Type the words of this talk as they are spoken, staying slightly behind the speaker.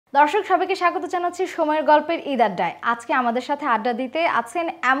দর্শক সবাইকে স্বাগত জানাচ্ছি সময়ের গল্পের ঈদ আড্ডায়। আজকে আমাদের সাথে আড্ডা দিতে আছেন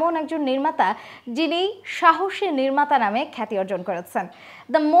এমন একজন নির্মাতা যিনি সাহসী নির্মাতা নামে খ্যাতি অর্জন করেছেন।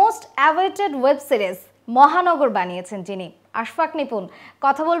 The most awaited web series মহানগর বানিয়েছেন যিনি, আশফাক নিপুন।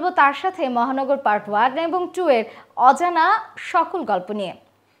 কথা বলবো তার সাথে মহানগর পার্ট 1 এবং 2 এর অজানা সকল গল্প নিয়ে।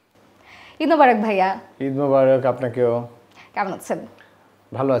 ঈদ মোবারক ভাইয়া। ঈদ মোবারক আপনাকেও। কেমন আছেন?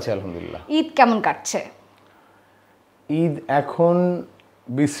 ভালো আছি আলহামদুলিল্লাহ। ঈদ কেমন কাটছে? ঈদ এখন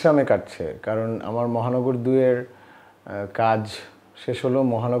বিশ্রামে কাটছে, কারণ আমার মহানগর 2 এর কাজ শেষ হলো।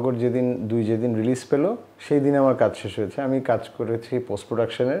 মহানগর যেদিন রিলিজ পেল সেই দিন আমার কাজ শেষ হয়েছে। আমি কাজ করেছি পোস্ট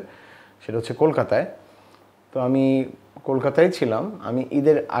প্রোডাকশনের, সেটা হচ্ছে কলকাতায়। তো আমি কলকাতায় ছিলাম। আমি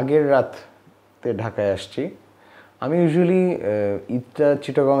ঈদের আগের রাতে ঢাকায় আসছি। আমি ইউজুয়ালি ঈদটা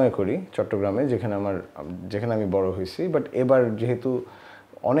চিটাগংয়ে করি, চট্টগ্রামে, যেখানে আমি বড় হয়েছি। বাট এবার যেহেতু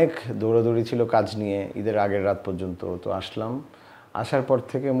অনেক দৌড়াদৌড়ি ছিল কাজ নিয়ে ঈদের আগের রাত পর্যন্ত, তো আসলাম। আসার পর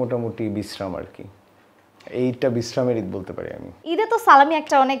থেকে মোটামুটি বিশ্রাম আর কি। এইটা বিশ্রামের ঈদ বলতে পারি আমি। ঈদে তো সালামি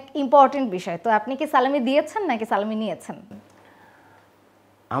একটা অনেক ইম্পর্টেন্ট বিষয়, তো আপনি কি সালামি দিয়েছেন নাকি সালামি নিয়েছেন?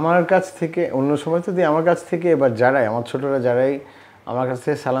 আমার কাছ থেকে অন্য সময় তো দিই, আমার কাছ থেকে এবার আমার ছোটরা যারাই আমার কাছ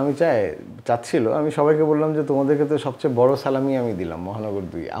থেকে সালামি চাচ্ছিল, আমি সবাইকে বললাম যে তোমাদেরকে তো সবচেয়ে বড় সালামি আমি দিলাম মহানগর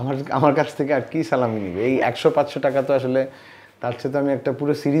 2। আমার কাছ থেকে আর কি সালামি নিবে? এই 100-500 টাকা তো আসলে, তার চেয়ে তো আমি একটা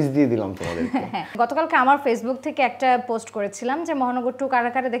পুরো সিরিজ দিয়ে দিলাম তোমাদেরকে। গতকালকে আমার ফেসবুক থেকে একটা পোস্ট করেছিলাম যে মহানগর 2 কারা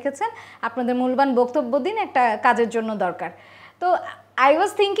কারা দেখেছেন, আপনাদের মূল্যবান বক্তব্য দিন, একটা কাজের জন্য দরকার। তো আই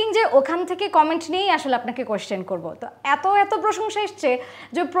ওয়াজ থিঙ্কিং যে ওখান থেকে কমেন্ট নিয়েই আসলে আপনাকে কোয়েশ্চেন করব। তো এত প্রশংসা এসছে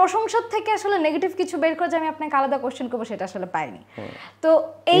যে প্রশংসার থেকে আসলে নেগেটিভ কিছু বের করে যে আমি আপনাকে আলাদা কোয়েশ্চেন করবো, সেটা আসলে পাইনি। তো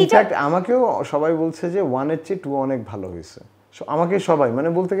এইটা আমাকেও সবাই বলছে যে 1 এর চেয়ে 2 অনেক ভালো হয়েছে। আমাকে সবাই, মানে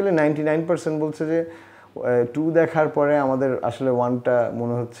বলতে গেলে 99% বলছে যে 2 দেখার পরে আমাদের আসলে 1টা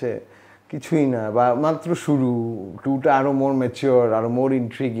মনে হচ্ছে কিছুই না, বা মাত্র শুরু। 2টা আরও মোর ম্যাচিওর, আরও মোর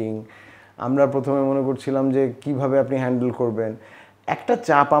ইন্ট্রিগিং। আমরা প্রথমে মনে করছিলাম যে কিভাবে আপনি হ্যান্ডেল করবেন। একটা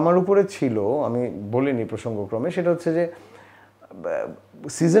চাপ আমার উপরে ছিল, আমি বলিনি প্রসঙ্গক্রমে, সেটা হচ্ছে যে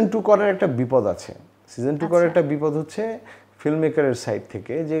সিজন 2 করার একটা বিপদ আছে। সিজন 2 করার একটা বিপদ হচ্ছে ফিল্ম মেকারের সাইড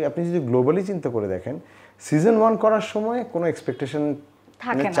থেকে, যে আপনি যদি গ্লোবালি চিন্তা করে দেখেন, সিজন 1 করার সময় কোনো এক্সপেকটেশন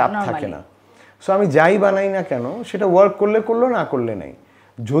চাপ থাকে না। সো আমি যাই বানাই না কেন, সেটা ওয়ার্ক করলে করলো, না করলে নাই।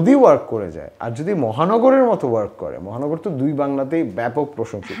 যদি ওয়ার্ক করে যায়, আর যদি মহানগরের মতো ওয়ার্ক করে, মহানগর তো 2 বাংলাতেই ব্যাপক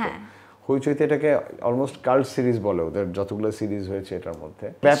প্রশংসিত। হইচইতে এটাকে অলমোস্ট কাল্ট সিরিজ বলে, ওদের যতগুলো সিরিজ হয়েছে এটার মধ্যে।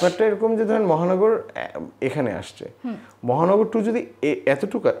 ব্যাপারটা এরকম যে ধরেন মহানগর এখানে আসছে, মহানগর 2 যদি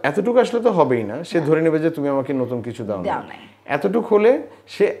এতটুকু আসলে তো হবেই না। সে ধরে নেবে যে তুমি আমাকে নতুন কিছু দাও না। এতটুক হলে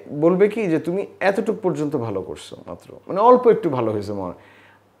সে বলবে কি যে তুমি এতটুক পর্যন্ত ভালো করছো, মাত্র মানে অল্প একটু ভালো হয়েছে।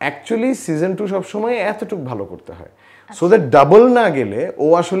 অ্যাকচুয়ালি সিজন 2 সবসময় এতটুকু ভালো করতে হয়, সো দ্যাট ডাবল না গেলে ও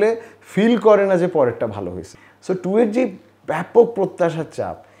আসলে ফিল করে না যে পরেরটা ভালো হয়েছে। সো 2 এর যে ব্যাপক প্রত্যাশার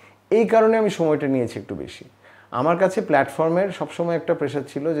চাপ, এই কারণে আমি সময়টা নিয়েছি একটু বেশি। আমার কাছে প্ল্যাটফর্মের সবসময় একটা প্রেশার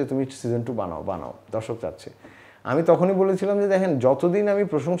ছিল যে তুমি সিজন 2 বানাও, দর্শক চাচ্ছে। আমি তখনই বলেছিলাম যে দেখেন, যতদিন আমি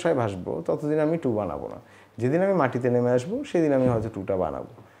প্রশংসায় ভাসবো ততদিন আমি 2 বানাবো না। যেদিন আমি মাটিতে নেমে আসবো সেদিন আমি হয়তো 2টা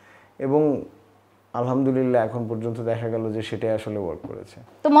বানাবো। এবং আলহামদুলিল্লাহ এখন পর্যন্ত দেখা গেল যে সেটাই আসলে ওয়ার্ক করেছে।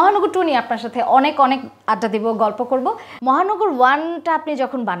 তো মহানগর 2 নিয়ে আপনার সাথে অনেক আড্ডা দিব, গল্প করব। মহানগর 1টা আপনি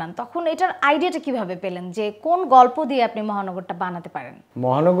যখন বানান তখন এটার আইডিয়াটা কিভাবে পেলেন যে কোন গল্প দিয়ে আপনি মহানগরটা বানাতে পারেন?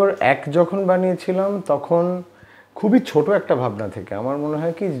 মহানগর 1 যখন বানিয়েছিলাম তখন খুবই ছোট একটা ভাবনা থেকে, আমার মনে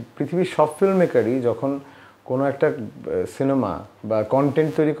হয় কি পৃথিবীর সব ফিল্ম মেকারই যখন কোনো একটা সিনেমা বা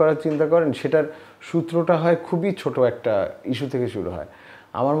কন্টেন্ট তৈরি করার চিন্তা করেন, সেটার সূত্রটা হয় খুবই ছোট একটা ইস্যু থেকে শুরু হয়।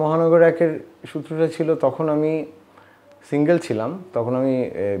 আমার মহানগর 1-এর সূত্রটা ছিল, তখন আমি সিঙ্গেল ছিলাম, তখন আমি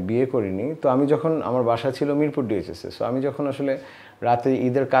বিয়ে করিনি। তো আমি যখন, আমার বাসা ছিল মিরপুর ডিএইচএসে, সো আমি যখন আসলে রাতে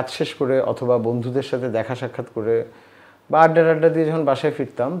ঈদের কাজ শেষ করে অথবা বন্ধুদের সাথে দেখা সাক্ষাৎ করে বা আড্ডা দিয়ে যখন বাসায়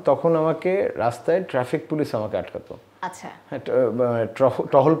ফিরতাম, তখন আমাকে রাস্তায় ট্রাফিক পুলিশ আমাকে আটকাতো। আচ্ছা, হ্যাঁ,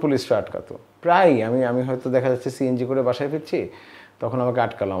 টহল পুলিশরা আটকাতো প্রায়। আমি হয়তো দেখা যাচ্ছে সিএনজি করে বাসায় ফিরছি, তখন আমাকে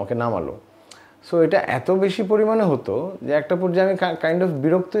আটকালো, আমাকে নামালো। সো এটা এত বেশি পরিমাণে হতো যে একটা পর্যায়ে আমি কাইন্ড অফ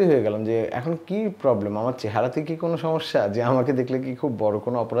বিরক্তই হয়ে গেলাম যে এখন কি প্রবলেম, আমার চেহারাতে কি কোনো সমস্যা, যে আমাকে দেখলে কি খুব বড়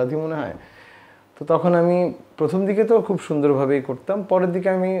কোনো অপরাধী মনে হয়? তো তখন আমি প্রথম দিকে তো খুব সুন্দরভাবেই করতাম, পরের দিকে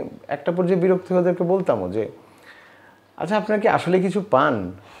আমি একটা পর্যায়ে বিরক্ত হয়ে ওদেরকে বলতামও যে আচ্ছা আপনারা কি আসলে কিছু পান?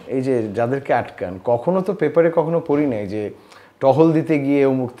 এই যে যাদেরকে আটকান, কখনো তো পেপারে কখনো পড়ি নাই যে টহল দিতে গিয়ে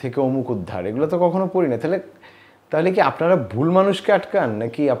অমুক থেকে অমুক উদ্ধার, এগুলো তো কখনো পড়ি না। তাহলে কি আপনারা ভুল মানুষকে আটকান,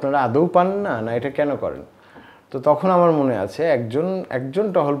 নাকি আপনারা আদৌ পান না এটা কেন করেন? তো তখন আমার মনে আছে একজন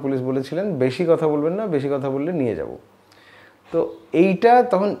টহল পুলিশ বলেছিলেন, বেশি কথা বলবেন না, বেশি কথা বললে নিয়ে যাব। তো এইটা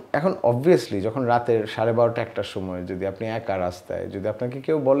তখন এখন অবভিয়াসলি যখন রাতের 12:30 1টার সময় যদি আপনি একা রাস্তায় যদি আপনাকে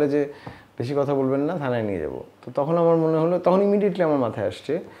কেউ বলে যে বেশি কথা বলবেন না, থানায় নিয়ে যাব, তো তখন আমার মনে হলো, তখন ইমিডিয়েটলি আমার মাথায়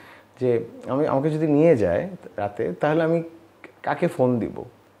আসছে যে আমাকে যদি নিয়ে যায় রাতে, তাহলে আমি কাকে ফোন দিব,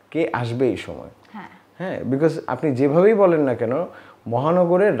 কে আসবে এই সময়। হ্যাঁ, বিকজ আপনি যেভাবেই বলেন না কেন,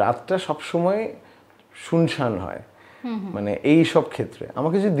 মহানগরের রাতটা সবসময় শুনশান হয়। মানে এই সব ক্ষেত্রে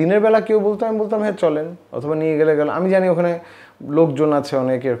আমাকে যদি দিনের বেলা কেউ বলতো, আমি বলতাম হ্যাঁ চলেন, অথবা নিয়ে গেলে গেল। আমি জানি ওখানে লোকজন আছে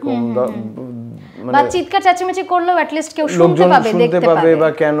অনেক এরকম, মানে চিৎকার চেঁচামেচি করলেও অ্যাট লিস্ট কেউ শুনতে পাবে, দেখতে পাবে, বা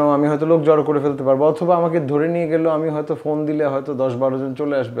কেন আমি হয়তো লোক জড়ো করে ফেলতে পারবো, অথবা আমাকে ধরে নিয়ে গেল, আমি হয়তো ফোন দিলে হয়তো 10-12 জন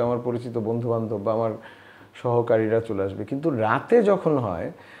চলে আসবে, আমার পরিচিত বন্ধু বান্ধব বা আমার সহকারীরা চলে আসবে। কিন্তু রাতে যখন হয়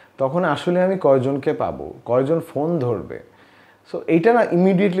তখন আসলে আমি কয়জনকে পাবো, কয়জন ফোন ধরবে। সো এইটা না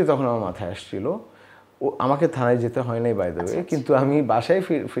ইমিডিয়েটলি তখন আমার মাথায় আসছিল। ও আমাকে থানায় যেতে হয় নাই বাই দ্য ওয়ে, কিন্তু আমি বাসায়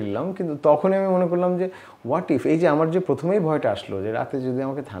ফিরলাম। কিন্তু তখনই আমি মনে করলাম যে হোয়াট ইফ, এই যে আমার যে প্রথমেই ভয়টা আসলো যে রাতে যদি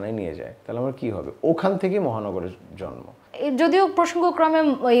আমাকে থানায় নিয়ে যায় তাহলে আমার কি হবে, ওখান থেকে মহানগরের জন্ম। যদিও প্রসঙ্গক্রমে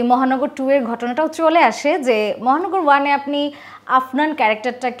ওই মহানগর 2 এর ঘটনাটাও চলে আসে যে মহানগর 1 এ আপনি আফনান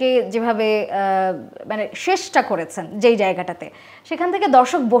ক্যারেক্টারটাকে যেভাবে মানে শেষটা করেছেন যেই জায়গাটাতে, সেখান থেকে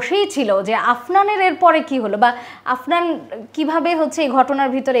দর্শক বসেই ছিল যে আফনানের এরপরে কি হলো, বা আফনান কিভাবে হচ্ছে এই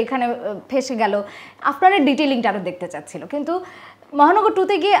ঘটনার ভিতরে এখানে ফেসে গেল, আফনানের ডিটেইলিংটা আরও দেখতে চাচ্ছিল। কিন্তু মহানগর 2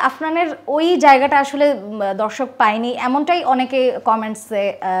 তে গিয়ে আফনানের ওই জায়গাটা আসলে দর্শক পায়নি, এমনটাই অনেকে কমেন্টসে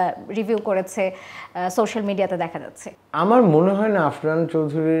রিভিউ করেছে, সোশ্যাল মিডিয়াতে দেখা যাচ্ছে। আমার মনে হয় না আফনান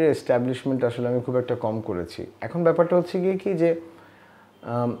চৌধুরীর এস্টাবলিশমেন্ট আসলে আমি খুব একটা কম করেছি। এখন ব্যাপারটা হচ্ছে গিয়ে কি যে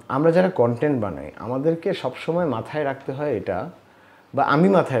আমরা যারা কন্টেন্ট বানাই আমাদেরকে সবসময় মাথায় রাখতে হয় এটা, বা আমি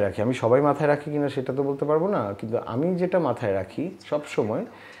মাথায় রাখি, আমি সবাই মাথায় রাখি কিনা সেটা তো বলতে পারবো না, কিন্তু আমি যেটা মাথায় রাখি সব সময়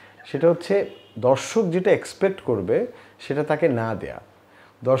সেটা হচ্ছে দর্শক যেটা এক্সপেক্ট করবে সেটা তাকে না দেয়া।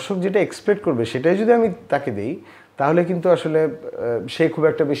 দর্শক যেটা এক্সপেক্ট করবে সেটাই যদি আমি তাকে দিই তাহলে কিন্তু আসলে সে খুব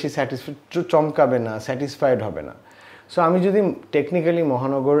একটা বেশি চমকাবে না, স্যাটিসফাইড হবে না। সো আমি যদি টেকনিক্যালি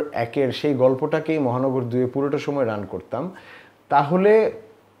মহানগর 1-এর সেই গল্পটাকেই মহানগর 2-এ পুরোটা সময় রান করতাম, তাহলে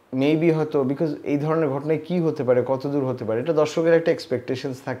মেবি হয়তো, বিকজ এই ধরনের ঘটনায় কি হতে পারে, কত দূর হতে পারে, এটা দর্শকের একটা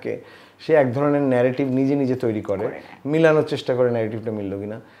এক্সপেকটেশনস থাকে। সে এক ধরনের ন্যারেটিভ নিজে নিজে তৈরি করে, মিলানোর চেষ্টা করে ন্যারেটিভটা মিলল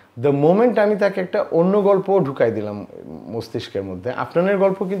কিনা। দ্য মোমেন্ট আমি তাকে একটা অন্য গল্প ঢুকাই দিলাম মস্তিষ্কের মধ্যে, আপনাদের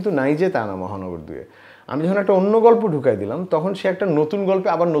গল্প কিন্তু নাই যে তা না মহানগর 2-এ, আমি যখন একটা অন্য গল্প ঢুকাই দিলাম তখন সে একটা নতুন গল্পে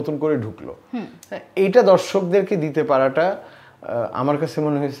আবার নতুন করে ঢুকলো। এইটা দর্শকদেরকে দিতে পারাটা আমার কাছে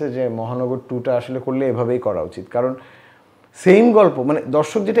মনে হয়েছে যে মহানগর 2টা আসলে করলে এভাবেই করা উচিত। কারণ সেম গল্প, মানে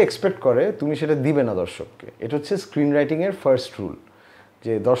দর্শক যেটা এক্সপেক্ট করে তুমি সেটা দিবে না দর্শককে। এটা হচ্ছে স্ক্রিন রাইটিংয়ের ফার্স্ট রুল,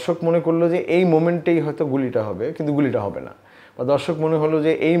 যে দর্শক মনে করলো যে এই মোমেন্টেই হয়তো গুলিটা হবে, কিন্তু গুলিটা হবে না। বা দর্শক মনে হলো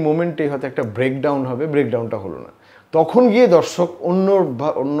যে এই মোমেন্টেই হয়তো একটা ব্রেকডাউন হবে, ব্রেকডাউনটা হলো না, তখন গিয়ে দর্শক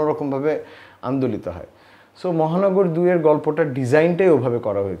অন্যরকমভাবে আন্দোলিত হয়। সো মহানগর 2-এর গল্পটার ডিজাইনটাই ওভাবে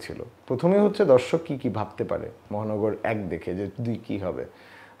করা হয়েছিল। প্রথমে হচ্ছে দর্শক কি ভাবতে পারে মহানগর 1 দেখে যে 2 কি হবে।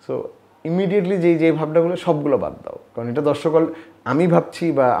 সো ইমিডিয়েটলি যেই ভাবনাগুলো সবগুলো বাদ দাও, কারণ এটা দর্শক আমি ভাবছি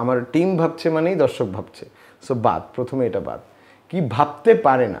বা আমার টিম ভাবছে মানেই দর্শক ভাবছে। সো প্রথমে এটা বাদ, কি ভাবতে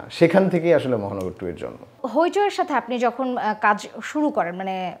পারে না, সেখান থেকেই আসলে মহানগর 2-এর জন্ম। হইচইয়ের সাথে আপনি যখন কাজ শুরু করেন,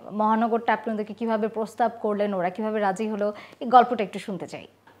 মানে মহানগরটা আপনাদেরকে কিভাবে প্রস্তাব করলেন, ওরা কিভাবে রাজি হলো, এই গল্পটা একটু শুনতে চাই।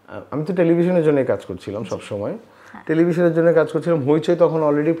 আমি তো টেলিভিশনের জন্য কাজ করছিলাম সব সময়, টেলিভিশনের জন্য কাজ করছিলাম। হইচই তখন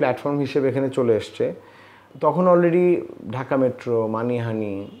অলরেডি প্ল্যাটফর্ম হিসেবে এখানে চলে এসছে। তখন অলরেডি ঢাকা মেট্রো,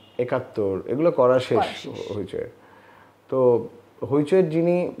 মানিহানি, 71 এগুলো করা শেষ হইচইয়ের। তো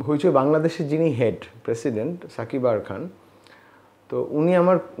হইচই বাংলাদেশের যিনি হেড প্রেসিডেন্ট সাকিব আর খান, তো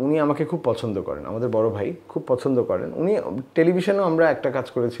উনি আমাকে খুব পছন্দ করেন, আমাদের বড় ভাই খুব পছন্দ করেন। উনি টেলিভিশনেও আমরা একটা কাজ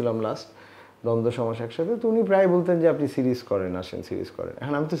করেছিলাম লাস্ট, দ্বন্দ্ব সমস্যা একসাথে। তো উনি প্রায় বলতেন যে আপনি সিরিজ করেন, আসেন সিরিজ করেন।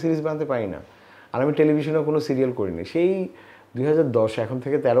 এখন আমি তো সিরিজ বানাতে পারি না, আর আমি টেলিভিশনেও কোনো সিরিয়াল করিনি। সেই 2010, এখন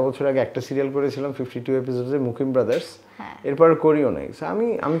থেকে 13 বছর আগে একটা সিরিয়াল করেছিলাম 52 এপিসোডে, মুকিম ব্রাদার্স। এরপর করিও নাই। সো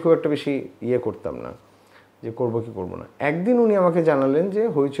আমি খুব একটা বেশি করতাম না যে করবো কি করবো না। একদিন উনি আমাকে জানালেন যে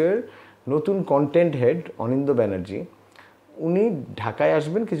হইচইয়ের নতুন কন্টেন্ট হেড অনিন্দ ব্যানার্জি, উনি ঢাকায়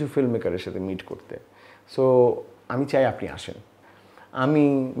আসবেন কিছু ফিল্ম মেকারের সাথে মিট করতে। সো আমি চাই আপনি আসেন। আমি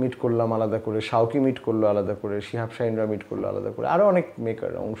মিট করলাম আলাদা করে, শাওকি মিট করলো আলাদা করে, শিহাব শাহিনরা মিট করলো আলাদা করে, আরও অনেক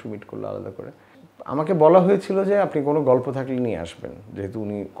মেকার অংশ মিট করলো আলাদা করে। আমাকে বলা হয়েছিল যে আপনি কোনো গল্প থাকলে নিয়ে আসবেন, যেহেতু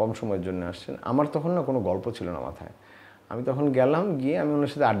উনি কম সময়ের জন্য আসছেন। আমার তখন না কোনো গল্প ছিল না মাথায়। আমি তখন গেলাম, গিয়ে আমি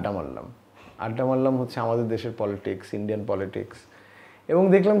ওনার সাথে আড্ডা মারলাম হচ্ছে আমাদের দেশের পলিটিক্স, ইন্ডিয়ান পলিটিক্স, এবং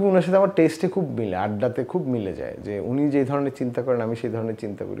দেখলাম কি ওনার সাথে আমার টেস্টে খুব মিলে, আড্ডাতে খুব মিলে যায়, যে উনি যেই ধরনের চিন্তা করেন আমি সেই ধরনের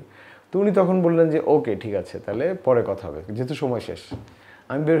চিন্তা করি। তো উনি তখন বললেন যে ওকে ঠিক আছে, তাহলে পরে কথা হবে, যেহেতু সময় শেষ।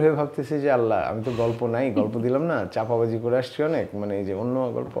 আমি বের হয়ে ভাবতেছি যে আল্লাহ, আমি তো গল্প নাই, গল্প দিলাম না, চাপাবাজি করে আসছি অনেক, মানে এই যে অন্য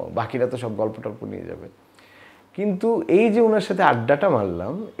গল্প, বাকিরা তো সব গল্প টল্প নিয়ে যাবে। কিন্তু এই যে ওনার সাথে আড্ডাটা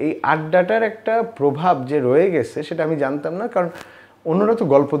মারলাম, এই আড্ডাটার একটা প্রভাব যে রয়ে গেছে সেটা আমি জানতাম না, কারণ অন্যরা তো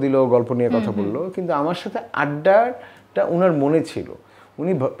গল্প দিল, গল্প নিয়ে কথা বললো, কিন্তু আমার সাথে আড্ডাটা ওনার মনে ছিল।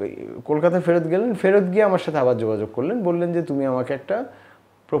 উনি কলকাতায় ফেরত গেলেন, ফেরত গিয়ে আমার সাথে আবার যোগাযোগ করলেন, বললেন যে তুমি আমাকে একটা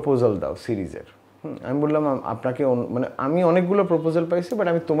প্রপোজাল দাও সিরিজের। আমি বললাম আপনাকে, মানে আমি অনেকগুলো প্রপোজাল পাইছি, বাট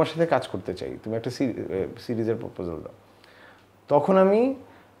আমি তোমার সাথে কাজ করতে চাই, তুমি একটা সিরিজের প্রপোজাল দাও। তখন আমি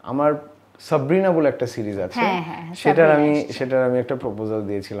আমার সাবরিনা বলে একটা সিরিজ আছে, সেটার আমি একটা প্রপোজাল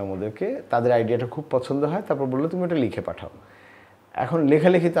দিয়েছিলাম ওদেরকে। তাদের আইডিয়াটা খুব পছন্দ হয়, তারপর বললো তুমি ওটা লিখে পাঠাও। এখন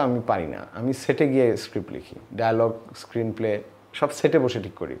লেখালেখি তো আমি পারি না, আমি সেটে গিয়ে স্ক্রিপ্ট লিখি, ডায়ালগ, স্ক্রিন প্লে সব সেটে বসে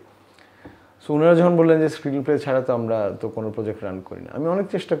ঠিক করি। সো ওনারা যখন বললেন যে স্ক্রিন প্লে ছাড়া তো আমরা তো কোনো প্রজেক্ট রান করি না, আমি অনেক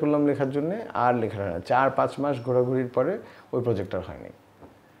চেষ্টা করলাম লেখার জন্য, আর লেখা হয় না। 4-5 মাস ঘোরাঘুরির পরে ওই প্রজেক্ট আর হয়নি,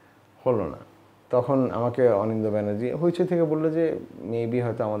 হলো না। তখন আমাকে অনিন্দ্য ব্যানার্জি হইচই থেকে বললো যে মেবি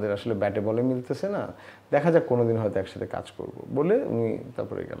হয়তো আমাদের আসলে ব্যাটে বলে মিলতেছে না, দেখা যাক কোনোদিন হয়তো একসাথে কাজ করব বলে উনি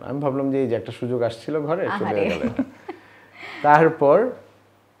তারপরে গেল। আমি ভাবলাম যে এই যে একটা সুযোগ আসছিল ঘরে, চলে গেল। তারপর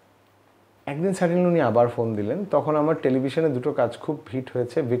একদিন সাডেনলি উনি আবার ফোন দিলেন, তখন আমার টেলিভিশনে দুটো কাজ খুব হিট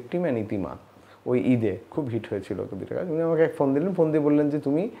হয়েছে, ভিকটিম অ্যান্ড ইতিমা, ওই ঈদে খুব হিট হয়েছিল তো দুটো কাজ। উনি আমাকে এক ফোন দিলেন, ফোন দিয়ে বললেন যে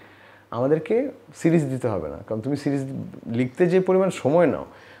তুমি আমাদেরকে সিরিজ দিতে হবে না, কারণ তুমি সিরিজ লিখতে যে পরিমাণ সময় নাও,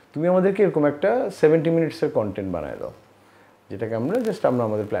 তুমি আমাদেরকে এরকম একটা 70 মিনিটসের কন্টেন্ট বানায় দাও, যেটাকে আমরা আমরা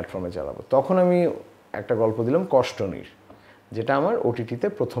আমাদের প্ল্যাটফর্মে চালাবো। তখন আমি একটা গল্প দিলাম কষ্টনীর, যেটা আমার ওটিটিতে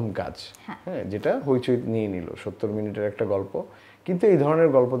প্রথম কাজ, হ্যাঁ, যেটা হইচই নিয়ে নিল, 70 মিনিটের একটা গল্প। কিন্তু এই ধরনের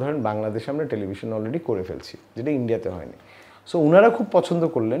গল্প ধরেন বাংলাদেশে আমরা টেলিভিশন অলরেডি করে ফেলছি, যেটা ইন্ডিয়াতে হয়নি। সো ওনারা খুব পছন্দ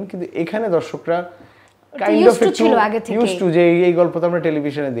করলেন, কিন্তু এখানে দর্শকরা কাইন্ড অফ একটু ইউজড টু যে এই গল্প তো আমরা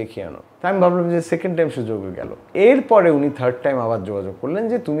টেলিভিশনে দেখি আনো। তাই আমি ভাবলাম যে সেকেন্ড টাইম সুযোগ গেল। এরপরে উনি থার্ড টাইম আবার যোগাযোগ করলেন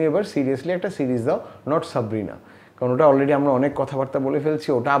যে তুমি এবার সিরিয়াসলি একটা সিরিজ দাও, নট সাবরিনা, কারণ ওটা অলরেডি আমরা অনেক কথাবার্তা বলে ফেলছি,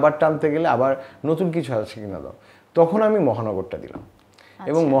 ওটা আবার টানতে গেলে আবার নতুন কিছু আছে কিনা দাও। তখন আমি মহানগরটা দিলাম,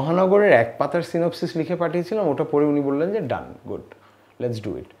 এবং মহানগরের 1 পাতার সিনপসিস লিখে পাঠিয়েছিলাম, ওটা পড়ে উনি বললেন যে ডান, গুড, লেটস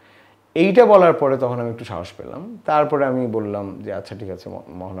ডু ইট। এইটা বলার পরে তখন আমি একটু সাহস পেলাম। তারপরে আমি বললাম যে আচ্ছা ঠিক আছে,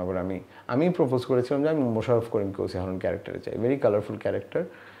 মহানগর আমি প্রপোজ করেছিলাম যে আমি মোশাররফ করিমকে ওসি হারুন ক্যারেক্টারে চাই, ভেরি কালারফুল ক্যারেক্টার।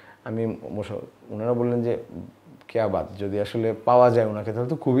 আমি ওনারা বললেন যে কেয়া বাদ, যদি আসলে পাওয়া যায় ওনাকে তাহলে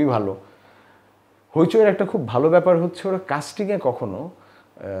তো খুবই ভালো। হইচইয়ের একটা খুব ভালো ব্যাপার হচ্ছে ওরা কাস্টিংয়ে কখনো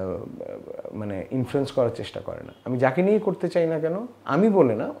মানে ইনফ্লুয়েন্স করার চেষ্টা করে না। আমি যাকে নিয়ে করতে চাই না কেন, আমি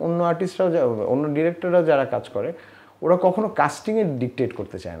বলে না, অন্য আর্টিস্টরাও, অন্য ডিরেক্টররাও যারা কাজ করে, ওরা কখনো কাস্টিংয়ে ডিকটেট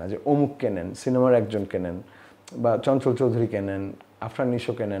করতে চায় না যে অমুককে নেন, সিনেমার একজনকে নেন, বা চঞ্চল চৌধুরীকে নেন, আফরান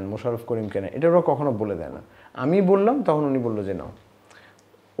নিশোকে নেন, মোশাররফ করিমকে নেন, এটা ওরা কখনো বলে দেয় না। আমি বললাম, তখন উনি বললো যে নাও।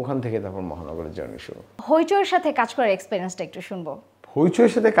 ওখান থেকে তারপর মহানগরের জার্নি শুরু। হইচইয়ের সাথে কাজ করার এক্সপিরিয়েন্সটা একটু শুনবো।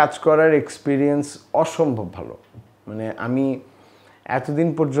 হইচইয়ের সাথে কাজ করার এক্সপিরিয়েন্স অসম্ভব ভালো। মানে আমি এতদিন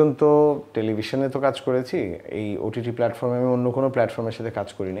পর্যন্ত টেলিভিশনে তো কাজ করেছি, এই ওটিটি প্ল্যাটফর্মে আমি অন্য কোনো প্ল্যাটফর্মের সাথে কাজ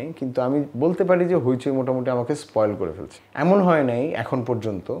করি নাই, কিন্তু আমি বলতে পারি যে হইচই মোটামুটি আমাকে স্পয়েল করে ফেলছে। এমন হয় নাই এখন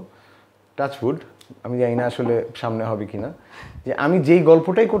পর্যন্ত, টাচউড, আমি জানি না আসলে সামনে হবে কিনা, যে আমি যেই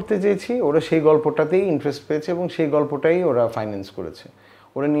গল্পটাই করতে চেয়েছি ওরা সেই গল্পটাতেই ইন্টারেস্ট পেয়েছে এবং সেই গল্পটাই ওরা ফাইন্যান্স করেছে,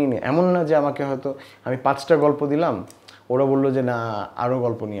 ওরা নিয়ে নিয়ে। এমন না যে আমাকে হয়তো আমি 5টা গল্প দিলাম, ওরা বললো যে না আরও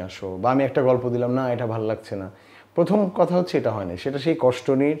গল্প নিয়ে আসো, বা আমি একটা গল্প দিলাম, না এটা ভালো লাগছে না। প্রথম কথা হচ্ছে এটা হয় না, সেটা সেই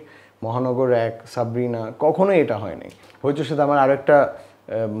কষ্টনীর, মহানগর 1, সাবরিনা, কখনোই এটা হয়নি। হইচইয়ের সাথে আমার আরেকটা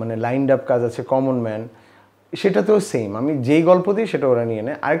মানে লাইনড আপ কাজ আছে, কমন ম্যান, সেটাতেও সেম, আমি যেই গল্প দিই সেটা ওরা নিয়ে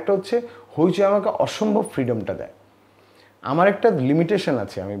নেয়। আরেকটা হচ্ছে হইচই আমাকে অসম্ভব ফ্রিডমটা দেয়। আমার একটা লিমিটেশন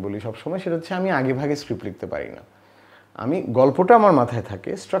আছে, আমি বলি সবসময়, সেটা হচ্ছে আমি আগে ভাগে স্ক্রিপ্ট লিখতে পারি না। আমি গল্পটা আমার মাথায়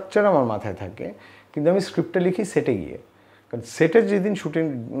থাকে, স্ট্রাকচার আমার মাথায় থাকে, কিন্তু আমি স্ক্রিপ্টটা লিখি সেটে গিয়ে। কারণ সেটে যেদিন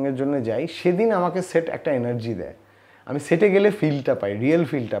শুটিংয়ের জন্য যাই সেদিন আমাকে সেট একটা এনার্জি দেয়, আমি সেটে গেলে ফিলটা পাই, রিয়েল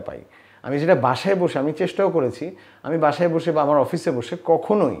ফিলটা পাই। আমি যেটা বাসায় বসে, আমি চেষ্টাও করেছি, আমি বাসায় বসে বা আমার অফিসে বসে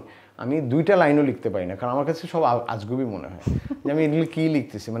কখনোই আমি 2টা লাইনও লিখতে পারি না, কারণ আমার কাছে সব আজগুবি মনে হয় যে আমি এগুলো কী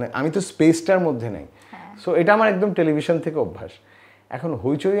লিখতেছি, মানে আমি তো স্পেসটার মধ্যে নেই। সো এটা আমার একদম টেলিভিশন থেকে অভ্যাস। এখন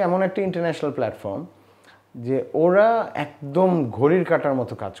হইচই এমন একটা ইন্টারন্যাশনাল প্ল্যাটফর্ম যে ওরা একদম ঘড়ির কাটার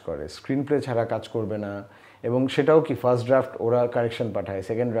মতো কাজ করে, স্ক্রিন প্লে ছাড়া কাজ করবে না, এবং সেটাও কি ফার্স্ট ড্রাফট ওরা কারেকশন পাঠায়,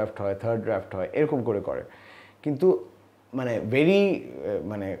 সেকেন্ড ড্রাফট হয়, থার্ড ড্রাফট হয়, এরকম করে। কিন্তু মানে ভেরি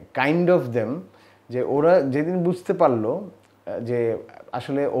মানে কাইন্ড অফ দেম, যে ওরা যেদিন বুঝতে পারলো যে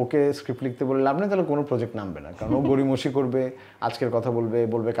আসলে ওকে স্ক্রিপ্ট লিখতে বললে লাভ নেই, তাহলে কোনো প্রজেক্ট নামবে না, কারণ ও গড়িমসি করবে, আজকের কথা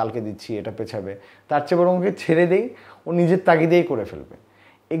বলবে কালকে দিচ্ছি, এটা পেছাবে, তার চেয়ে বরং ওকে ছেড়ে দেই, ও নিজের তাগিদেই করে ফেলবে।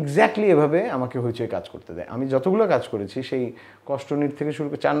 এক্স্যাক্টলি এভাবে আমাকে হইচই কাজ করতে দেয়। আমি যতগুলো কাজ করেছি, সেই কষ্টনীর থেকে শুরু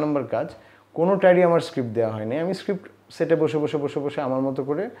করে 4 নম্বর কাজ, কোনোটারই আমার স্ক্রিপ্ট দেওয়া হয়নি। আমি স্ক্রিপ্ট সেটে বসে আমার মতো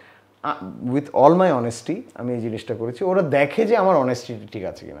করে উইথ অল মাই অনেস্টি আমি এই জিনিসটা করেছি। ওরা দেখে যে আমার অনেস্টি ঠিক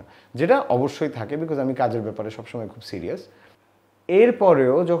আছে কিনা, যেটা অবশ্যই থাকে, বিকজ আমি কাজের ব্যাপারে সবসময় খুব সিরিয়াস।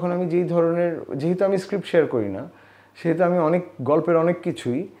 এরপরেও যখন আমি যেহেতু আমি স্ক্রিপ্ট শেয়ার করি না, সেহেতু আমি অনেক গল্পের অনেক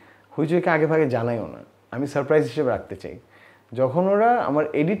কিছুই হইচইকে আগে ভাগে জানাইও না, আমি সারপ্রাইজ হিসেবে রাখতে চাই। যখন ওরা আমার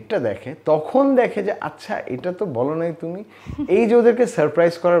এডিটটা দেখে তখন দেখে যে আচ্ছা এটা তো বলো নাই তুমি, এই যে ওদেরকে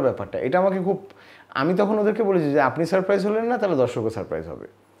সারপ্রাইজ করার ব্যাপারটা, এটা আমাকে খুব, আমি তখন ওদেরকে বলেছি যে আপনি সারপ্রাইজ হলেন না, তাহলে দর্শকও সারপ্রাইজ হবে।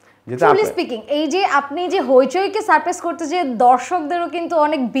 ট্রুলি স্পিকিং, এই যে আপনি যে হইচইকে সারপ্রাইজ করতে যে দর্শকদেরও কিন্তু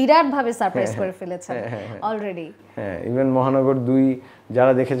অনেক বিরাট ভাবে সারপ্রাইজ করে ফেলেছেন অলরেডি। হ্যাঁ, ইভেন মহানগর 2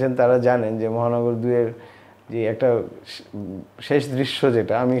 যারা দেখেছেন তারা জানেন যে মহানগর 2 এর যে একটা শেষ দৃশ্য,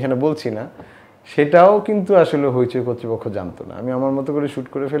 যেটা আমি এখানে বলছি না, সেটাও কিন্তু আসলে হইচই কর্তৃপক্ষ জানতো না। আমি আমার মতো করে শুট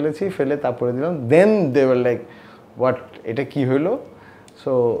করে ফেলে তারপরে দিলাম, দেন দে ওয়ার লাইক হোয়াট, এটা কি হইলো।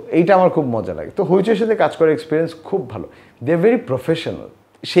 সো এইটা আমার খুব মজা লাগে। তো হইচইয়ের সাথে কাজ করার এক্সপিরিয়েন্স খুব ভালো, দে ভেরি প্রফেশনাল।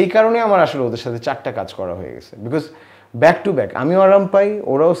 সেই কারণে আমার আসলে ওদের সাথে 4টা কাজ করা হয়ে গেছে, বিকজ ব্যাক টু ব্যাক আমিও আরাম পাই,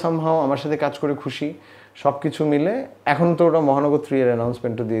 ওরাও সামহাও আমার সাথে কাজ করে খুশি, সব কিছু মিলে। এখন তো ওরা মহানগর 3 এর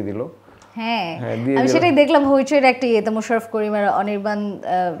অ্যানাউন্সমেন্টও দিয়ে দিল। হ্যাঁ, আমি সেটাই দেখলাম হইচইয়ের একটা ইয়েতে মোশাররফ করিম আর অনির্বাণ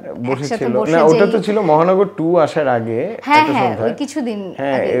একসাথে বসে, না ওটা তো ছিল মহানগর 2 আসার আগে একটা সন্ধ্যা, ওই কিছুদিন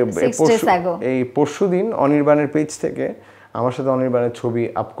আগে 6 days ago, এই পরশুদিন অনির্বাণের পেজ থেকে আমার সাথে অনির্বাণের ছবি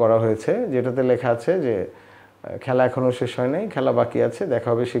আপ করা হয়েছে, যেটাতে লেখা আছে যে খেলা এখনো শেষ হয় নাই, খেলা বাকি আছে, দেখা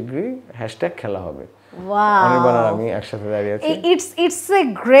হবে শীঘ্রই, #খেলা হবে। অনির্বাণ আর আমি একসাথে দাঁড়িয়ে আছি। It's a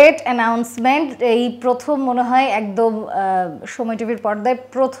great announcement. এই প্রথম মনে হয় একদম সময় টিভির পর্দায়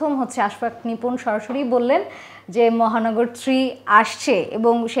প্রথম হচ্ছে আশফাক নিপুন সরাসরি বললেন যে মহানগর 3 আসছে,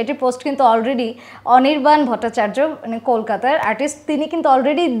 এবং সেটি পোস্ট কিন্তু অলরেডি অনির্বাণ ভট্টাচার্য, মানে কলকাতার আর্টিস্ট, তিনি কিন্তু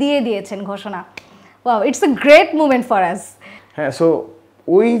অলরেডি দিয়ে দিয়েছেন ঘোষণা। Wow, it's a great movement for us. হ্যাঁ, সো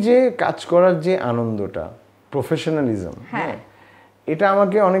ওই যে কাজ করার যে আনন্দটা, প্রফেশনালিজম, হ্যাঁ, এটা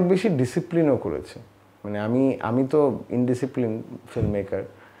আমাকে অনেক বেশি ডিসিপ্লিনও করেছে। মানে আমি তো ইনডিসিপ্লিন ফিল্ম মেকার,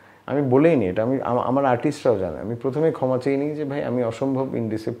 আমি বলেই নি এটা, আমার আর্টিস্টরাও জানে। আমি প্রথমে ক্ষমা চেয়ে নিই যে ভাই আমি অসম্ভব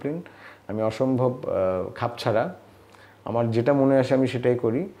ইনডিসিপ্লিন, আমি অসম্ভব খাপছাড়া, আমার যেটা মনে আসে আমি সেটাই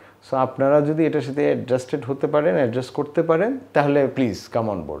করি। সো আপনারা যদি এটার সাথে অ্যাডজাস্টেড হতে পারেন, অ্যাডজাস্ট করতে পারেন, তাহলে প্লিজ কাম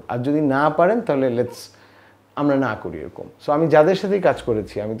অন বোর্ড। আর যদি না পারেন তাহলে আমরা না করি এরকম। সো আমি যাদের সাথেই কাজ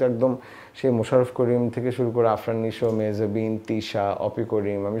করেছি, আমি তো একদম সেই মোশাররফ করিম থেকে শুরু করে আফরান নিশো, মেজাবিন, তিশা, অপি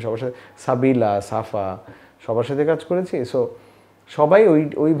করিম, আমি সবার সাথে, সাবিলা, সাফা, সবার সাথে কাজ করেছি। সো সবাই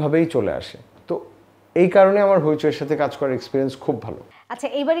ওইভাবেই চলে আসে। তো এই কারণে আমার হইচইয়ের সাথে কাজ করার এক্সপিরিয়েন্স খুব ভালো। আচ্ছা,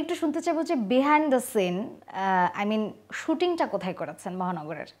 এইবার একটু শুনতে চাইবো যে behind the scene, I mean শুটিংটা কোথায় করেছেন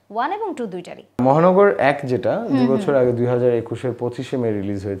মহানগরের 1 এবং 2 দুইটারই? মহানগর 1 যেটা 2 বছর আগে 2021-এর 25শে মে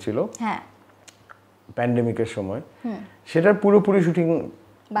রিলিজ হয়েছিল, হ্যাঁ, প্যান্ডেমিকের সময়, সেটার পুরোপুরি শুটিং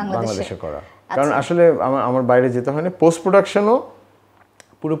বাংলাদেশে করা। কারণ আসলে আমার বাইরে যেতে হয় না, পোস্ট প্রোডাকশনও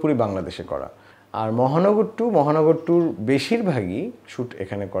পুরোপুরি বাংলাদেশে করা। আর মহানগর 2-র বেশিরভাগই শ্যুট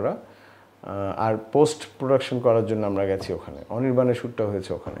এখানে করা, আর পোস্ট প্রোডাকশন করার জন্য আমরা গেছি ওখানে, অনির্বাণের শ্যুটটা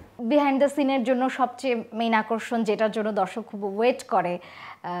হয়েছে ওখানে। বিহাইন্ড দ্য সিনের জন্য সবচেয়ে মেইন আকর্ষণ, যেটার জন্য দর্শক খুব ওয়েট করে,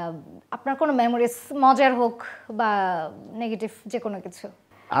 আপনার কোনো মেমোরিজ, মজার হোক বা নেগেটিভ, যে কোনো কিছু?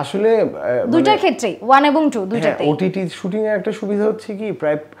 আসলে দুইটার ক্ষেত্রেই, 1 এবং 2 দুইটাতেই। ওটিটি শুটিং এর একটা সুবিধা হচ্ছে কি,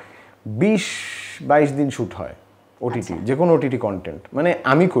 প্রায় 20-22 দিন শ্যুট হয় ওটিটি, যে কোনো ওটিটি কন্টেন্ট। মানে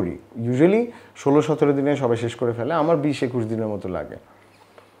আমি করি ইউজুয়ালি 16-17 দিনে সবাই শেষ করে ফেলে, আমার 20-21 দিনের মতো লাগে।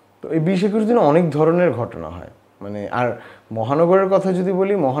 তো এই 20-21 দিনে অনেক ধরনের ঘটনা হয়। মানে আর মহানগরের কথা যদি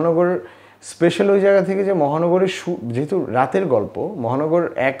বলি, মহানগর স্পেশাল ওই জায়গা থেকে যে মহানগরের যেহেতু রাতের গল্প, মহানগর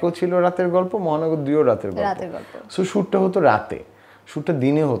 1ও ছিল রাতের গল্প, মহানগর 2ও রাতের গল্প। সো শ্যুটটা হতো রাতে, শ্যুটটা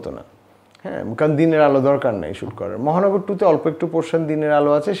দিনে হতো না। হ্যাঁ, কারণ দিনের আলো দরকার নেই শ্যুট করার। মহানগর 2-তে অল্প একটু পোর্শন দিনের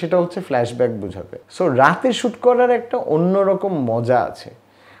আলো আছে, সেটা হচ্ছে ফ্ল্যাশব্যাক বোঝাতে। সো রাতে শ্যুট করার একটা অন্যরকম মজা আছে।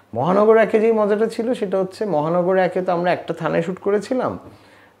 মহানগর 1-এ যেই মজাটা ছিল সেটা হচ্ছে, মহানগর 1-এ তো আমরা একটা থানায় শ্যুট করেছিলাম,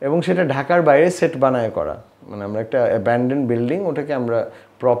 এবং সেটা ঢাকার বাইরে সেট বানায় করা। মানে আমরা একটা অ্যাব্যান্ডেন বিল্ডিং, ওটাকে আমরা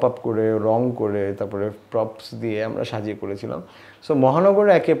প্রপ আপ করে, রং করে, তারপরে প্রপস দিয়ে আমরা সাজিয়ে করেছিলাম। সো মহানগর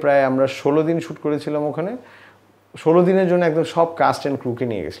 1-এ প্রায় আমরা 16 দিন শ্যুট করেছিলাম ওখানে। 16 দিনের জন্য একদম সব কাস্ট অ্যান্ড ক্রুকে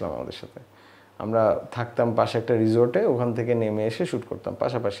নিয়ে গেছিলাম আমাদের সাথে। আমরা থাকতাম পাশে একটা রিসোর্টে, ওখান থেকে নেমে এসে শ্যুট করতাম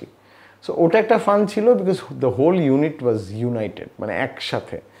পাশাপাশি। সো ওটা একটা ফান ছিল, because the whole unit was United, মানে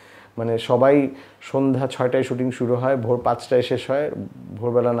একসাথে। মানে সবাই সন্ধ্যা 6টায় শুটিং শুরু হয়, ভোর 5টায় শেষ হয়,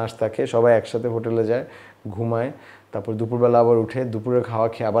 ভোরবেলা নাস্তা খেয়ে সবাই একসাথে হোটেলে যায়, ঘুমায়, তারপর দুপুরবেলা আবার উঠে দুপুরের খাওয়া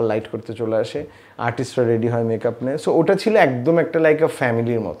খেয়ে আবার লাইট করতে চলে আসে, আর্টিস্টরা রেডি হয়, মেকআপ নেয়। সো ওটা ছিল একদম একটা লাইক আ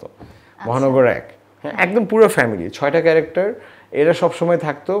ফ্যামিলির মতো। মহানগর 1, হ্যাঁ, একদম পুরো ফ্যামিলি, 6টা ক্যারেক্টার, এরা সবসময়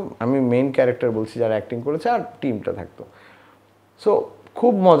থাকতো। আমি মেইন ক্যারেক্টার বলছি যারা অ্যাক্টিং করেছে, আর টিমটা থাকতো। সো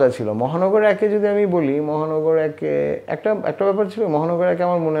খুব মজা ছিল। মহানগর একে যদি আমি বলি, মহানগর একে একটা একটা ব্যাপার ছিল। মহানগর একে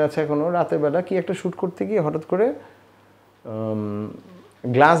আমার মনে আছে এখনো, রাতের বেলা কি একটা শ্যুট করতে গিয়ে হঠাৎ করে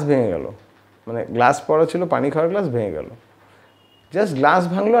গ্লাস ভেঙে গেল, মানে গ্লাস পড়া ছিল, পানি খাওয়ার গ্লাস ভেঙে গেল, জাস্ট গ্লাস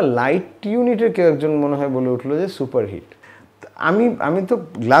ভাঙলো। আর লাইট ইউনিটের কেউ একজন মনে হয় বলে উঠলো যে সুপারহিট। আমি তো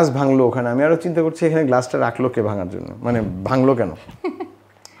গ্লাস ভাঙলো ওখানে, আমি আরও চিন্তা করছি এখানে গ্লাসটা রাখলো কে ভাঙার জন্য, মানে ভাঙলো কেন।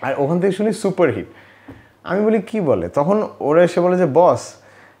 আর ওখান থেকে শুনি সুপারহিট। আমি বলি কি বলে, তখন ওরা এসে বলে যে বস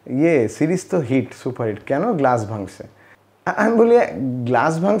সিরিজ তো হিট, সুপারহিট কেন, গ্লাস ভাঙছে। আমি বলি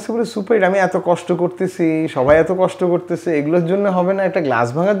গ্লাস ভাঙছে বলে সুপারহিট, আমি এত কষ্ট করতেছি, সবাই এত কষ্ট করতেছে, এগুলোর জন্য হবে না, একটা গ্লাস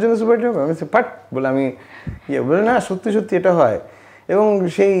ভাঙার জন্য সুপারহিট হবে। আমি পাট বলে আমি বলে না সত্যি সত্যি এটা হয়। এবং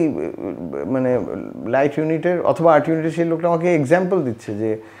সেই মানে লাইট ইউনিটের অথবা আর্ট ইউনিটের সেই লোকটা আমাকে এক্সাম্পল দিচ্ছে যে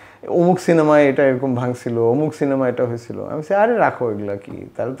অমুক সিনেমায় এটা এরকম ভাঙছিল, অমুক সিনেমায় এটা হয়েছিল। আমি সে আরে রাখো এগুলা, কি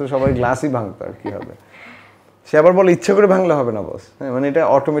তাহলে তো সবাই গ্লাসই ভাঙতো আর কি হবে। সে আবার বলে ইচ্ছে করে ভাঙলে হবে না বস, হ্যাঁ মানে এটা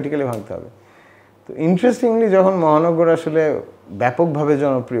অটোমেটিক্যালি ভাঙতে হবে। তো ইন্টারেস্টিংলি যখন মহানগর আসলে ব্যাপকভাবে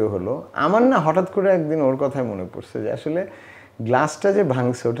জনপ্রিয় হলো, আমার না হঠাৎ করে একদিন ওর কথাই মনে পড়ছে যে আসলে গ্লাসটা যে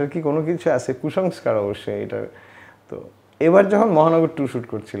ভাঙছে ওটার কি কোনো কিছু আছে, কুসংস্কার অবশ্যই এটার। তো এবার যখন মহানগর 2 শ্যুট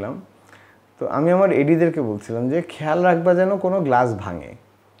করছিলাম, তো আমি আমার এডিদেরকে বলছিলাম যে খেয়াল রাখবা যেন কোনো গ্লাস ভাঙে।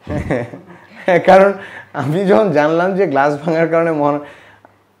 কারণ আমি যখন জানলাম যে গ্লাস ভাঙার কারণে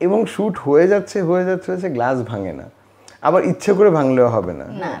এবং শ্যুট হয়ে যাচ্ছে গ্লাস ভাঙে না, আবার ইচ্ছে করে ভাঙলেও হবে না।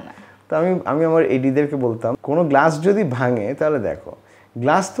 তো আমি আমার এডিদেরকে বলতাম কোনো গ্লাস যদি ভাঙে তাহলে দেখো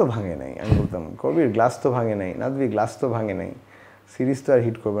গ্লাস তো ভাঙে নাই। আমি বলতাম কবির গ্লাস তো ভাঙে নাই, নাদবি গ্লাস তো ভাঙে নাই, সিরিজ তো আর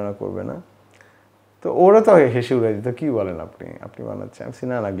হিট করবে না। তো ওরা তো হেসে উড়ে দিত, কী বলেন আপনি বানাচ্ছেন। আমি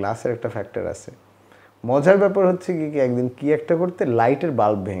না গ্লাসের একটা ফ্যাক্টর আছে। মজার ব্যাপার হচ্ছে কি একদিন কি একটা করতে লাইটের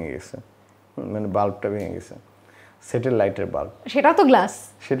বাল্ব ভেঙে গেছে, মানে বাল্বটা ভেঙে গেছে, সেটের লাইটের বাল্ব,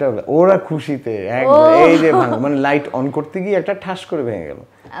 সেটা ওরা খুশিতে এই যে মানে লাইট অন করতে গিয়ে একটা ঠাস করে ভেঙে গেল।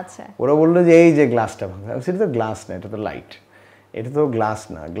 আচ্ছা, ওরা বললো যে এই যে গ্লাসটা ভাঙা, সেটা তো গ্লাস না, এটা তো লাইট, এটা তো গ্লাস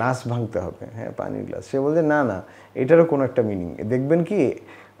না, গ্লাস ভাঙতে হবে, হ্যাঁ পানির গ্লাস। সে বলছে না এটারও কোনো একটা মিনিং, দেখবেন কি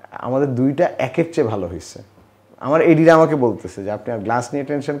আমাদের দুইটা একের চেয়ে ভালো হয়েছে। আমার এডিরা আমাকে বলতেছে যে আপনি আর গ্লাস নিয়ে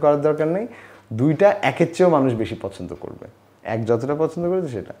টেনশন করার দরকার নেই, দুইটা একের চেয়েও মানুষ বেশি পছন্দ করবে, এক যতটা পছন্দ করেছে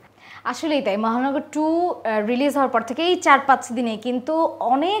সেটা। আসলেই তাই। মহানগর 2 রিলিজ হওয়ার পর থেকে এই 4-5 দিনে কিন্তু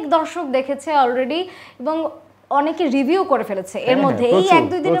অনেক দর্শক দেখেছে অলরেডি এবং অনেকে রিভিউ করে ফেলেছে এর মধ্যে, এই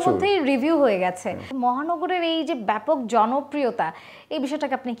 1-2 দিনের মধ্যেই রিভিউ হয়ে গেছে। মহানগরের এই যে ব্যাপক জনপ্রিয়তা, এই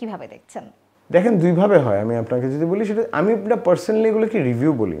বিষয়টাকে আপনি কিভাবে দেখছেন? দেখেন দুইভাবে হয়। আমি আপনাকে যদি বলি সেটা, আমি পার্সোনালি এগুলোকে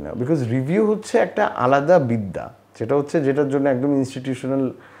রিভিউ বলি না, বিকজ রিভিউ হচ্ছে একটা আলাদা বিদ্যা, সেটা হচ্ছে যেটার জন্য একদম ইনস্টিটিউশনাল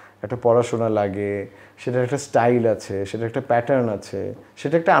একটা পড়াশোনা লাগে, সেটার একটা স্টাইল আছে, সেটা একটা প্যাটার্ন আছে,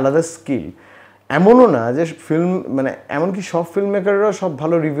 সেটা একটা আলাদা স্কিল। এমনও না যে মানে এমনকি সব ফিল্ম মেকাররাও সব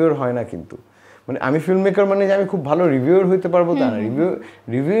ভালো রিভিউর হয় না, কিন্তু মানে আমি ফিল্ম মেকার মানে যে আমি খুব ভালো রিভিউর হইতে পারবো তা না।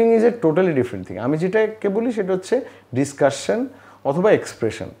 Reviewing is a totally different thing. আমি যেটাকে বলি সেটা হচ্ছে ডিসকাশন অথবা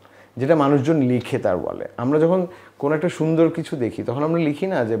এক্সপ্রেশন, যেটা মানুষজন লিখে তার বলে। আমরা যখন কোনো একটা সুন্দর কিছু দেখি তখন আমরা লিখি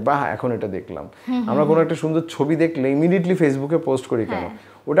না যে বাহ এখন এটা দেখলাম। আমরা কোনো একটা সুন্দর ছবি দেখলে ইমিডিয়েটলি ফেসবুকে পোস্ট করি কেন?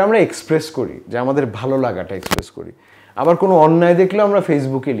 ওটা আমরা এক্সপ্রেস করি, যে আমাদের ভালো লাগাটা এক্সপ্রেস করি। আবার কোনো অন্যায় দেখলেও আমরা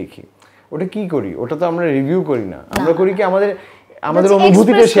ফেসবুকে লিখি, ওটা কি করি? ওটা তো আমরা রিভিউ করি না, আমরা করি কি আমাদের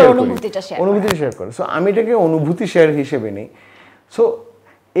অনুভূতিটা শেয়ার করি। সো আমি এটাকে অনুভূতি শেয়ার হিসেবে নেই। সো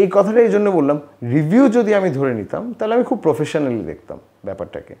এই কথাটা এই জন্য বললাম, রিভিউ যদি আমি ধরে নিতাম তাহলে আমি খুব প্রফেশনালি দেখতাম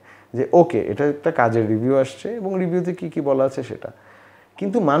ব্যাপারটাকে, যে ওকে এটা একটা কাজের রিভিউ আসছে এবং রিভিউতে কি কি বলা আছে সেটা।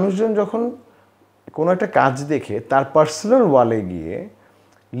 কিন্তু মানুষজন যখন কোনো একটা কাজ দেখে তার পার্সোনাল ওয়ালে গিয়ে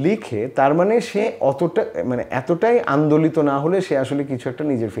লিখে, তার মানে সে এতটাই আন্দোলিত না হলে সে আসলে কিছু একটা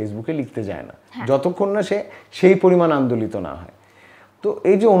নিজের ফেসবুকে লিখতে যায় না, যতক্ষণ না সে সেই পরিমাণ আন্দোলিত না হয়। তো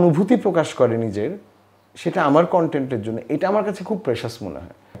এই যে অনুভূতি প্রকাশ করে নিজের, সেটা আমার কন্টেন্টের জন্য এটা আমার কাছে খুব প্রেশাস মনে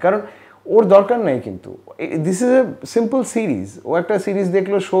হয়। কারণ ওর দরকার নাই, কিন্তু this is a simple series. ও একটা সিরিজ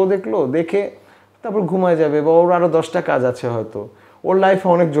দেখলো, শো দেখলো, দেখে তারপর ঘুমায় যাবে, বা ওর আরও 10টা কাজ আছে, হয়তো ওর লাইফে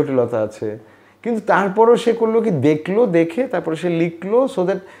অনেক জটিলতা আছে, কিন্তু তারপরও সে করলো কি দেখলো, দেখে তারপরে সে লিখলো, সো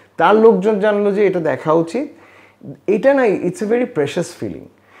দ্যাট তার লোকজন জানলো যে এটা দেখা উচিত। এটা নাই, it's a very precious feeling.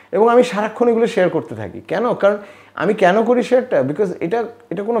 এবং আমি সারাক্ষণ এগুলো শেয়ার করতে থাকি। কেন? কারণ আমি কেন করি শেয়ারটা? বিকজ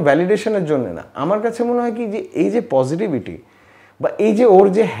এটা কোনো ভ্যালিডেশনের জন্য না। আমার কাছে মনে হয় কি যে এই যে পজিটিভিটি বা এই যে ওর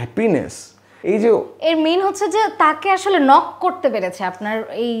যে হ্যাপিনেস, এই যে এর মেইন হচ্ছে যে তাকে আসলে নক করতে পেরেছে আপনার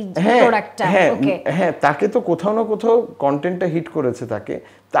এই প্রোডাক্টটা। ওকে, হ্যাঁ, তাকে তো কোথাও না কোথাও কন্টেন্টটা হিট করেছে তাকে।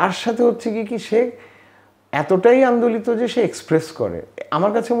 তার সাথে হচ্ছে কি সে এতটাই আন্দোলিত যে সে এক্সপ্রেস করে।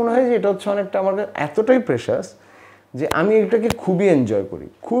 আমার কাছে মনে হয় যে এটা হচ্ছে অনেকটা আমার কাছে এতটাই প্রেশাস যে আমি এটাকে খুবই এনজয়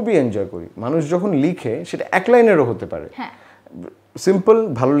করি। মানুষ যখন লিখে, সেটা এক লাইনেরও হতে পারে, সিম্পল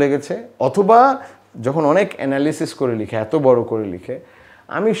ভালো লেগেছে, অথবা যখন অনেক অ্যানালিসিস করে লিখে, এত বড় করে লিখে,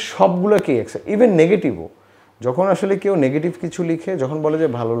 আমি সবগুলোকেই অ্যাকসেপ্ট, ইভেন নেগেটিভও। যখন আসলে কেউ নেগেটিভ কিছু লিখে, যখন বলে যে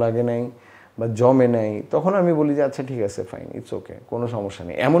ভালো লাগে নাই বা জমে নাই, তখন আমি বলি যে আচ্ছা ঠিক আছে, ফাইন, ইটস ওকে, কোনো সমস্যা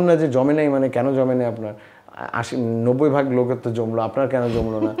নেই। এমন না যে জমে নাই মানে কেন জমে নেই আপনার, 90% লোকের তো জমলো, আপনার কেন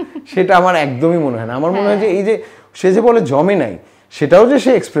জমলো না, সেটা আমার একদমই মনে হয় না। আমার মনে হয় যে এই যে সে যে বলে জমে নাই, সেটাও যে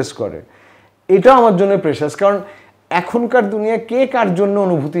সে এক্সপ্রেস করে, এটাও আমার জন্য প্রেশাস। কারণ এখনকার দুনিয়া কে কার জন্য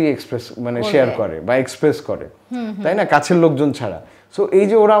অনুভূতি এক্সপ্রেস মানে শেয়ার করে বা এক্সপ্রেস করে, তাই না, কাছের লোকজন ছাড়া। সো এই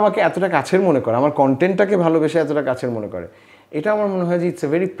যে ওরা আমাকে এতটা কাছের মনে করে, আমার কন্টেন্টটাকে ভালোবেসে এতটা কাছের মনে করে, এটা আমার মনে হয় যে it's a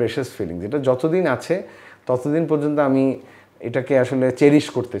very precious feeling, যেটা যতদিন আছে ততদিন পর্যন্ত আমি এটাকে আসলে চেরিশ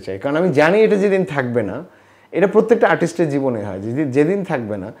করতে চাই। কারণ আমি জানি এটা যেদিন থাকবে না, এটা প্রত্যেকটা আর্টিস্টের জীবনে হয়, যেদিন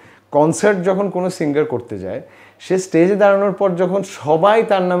থাকবে না, কনসার্ট যখন কোনো সিঙ্গার করতে যায়, সে স্টেজে দাঁড়ানোর পর যখন সবাই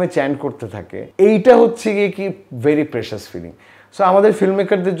তার নামে চ্যান্ট করতে থাকে, এইটা হচ্ছে গিয়ে কি ভেরি প্রেশাস ফিলিং। সো আমাদের ফিল্ম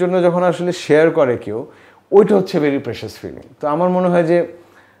মেকারদের জন্য যখন আসলে শেয়ার করে কেউ, ওইটা হচ্ছে ভেরি প্রেশাস ফিলিং। তো আমার মনে হয় যে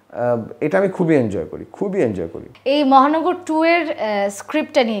এটা আমি খুবই এনজয় করি। এই মহানগর 2 এর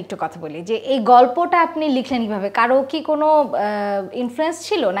স্ক্রিপ্টটা নিয়ে একটু কথা বলি, যে এই গল্পটা আপনি লিখলেন কিভাবে? কারো কি কোনো ইনফ্লুয়েন্স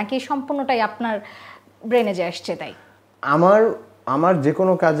ছিল নাকি সম্পূর্ণটাই আপনার ব্রেনে যে আসছে তাই? আমার যে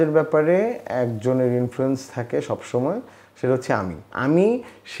কোনো কাজের ব্যাপারে একজনের ইনফ্লুয়েন্স থাকে সবসময়, সেটা হচ্ছে আমি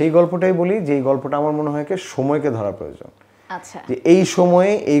সেই গল্পটাই বলি যেই গল্পটা আমার মনে হয় সময়কে ধরা প্রয়োজন। আচ্ছা, যে এই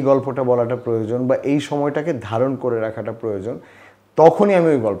সময়ে এই গল্পটা বলাটা প্রয়োজন বা এই সময়টাকে ধারণ করে রাখাটা প্রয়োজন, তখনই আমি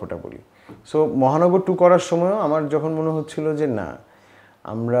ওই গল্পটা বলি। সো মহানগর 2 করার সময়ও আমার যখন মনে হচ্ছিল যে না,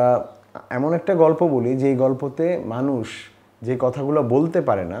 আমরা এমন একটা গল্প বলি যেই গল্পতে মানুষ যে কথাগুলো বলতে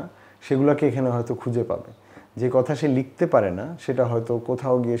পারে না সেগুলোকে এখানে হয়তো খুঁজে পাবে, যে কথা সে লিখতে পারে না সেটা হয়তো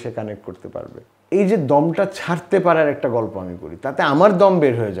কোথাও গিয়ে সে কানেক্ট করতে পারবে। এই যে দমটা ছাড়তে পারার একটা গল্প আমি করি, তাতে আমার দম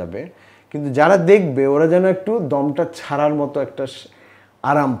বের হয়ে যাবে, কিন্তু যারা দেখবে ওরা যেন একটু দমটা ছাড়ার মতো একটা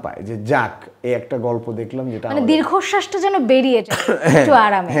আরাম পায়, যে যাক এই একটা গল্প দেখলাম যেটা মানে দীর্ঘশ্বাসটা যেন বেরিয়ে যায় একটু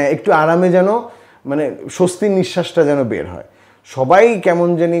আরামে। হ্যাঁ, একটু আরামে যেন, মানে স্বস্তির নিঃশ্বাসটা যেন বের হয়। সবাই কেমন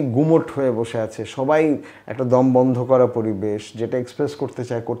জানি গুমোট হয়ে বসে আছে, সবাই একটা দম বন্ধ করা পরিবেশ, যেটা এক্সপ্রেস করতে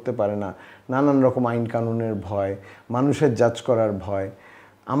চায় করতে পারে না, নানান রকম আইন কানুনের ভয়, মানুষের জাজ করার ভয়।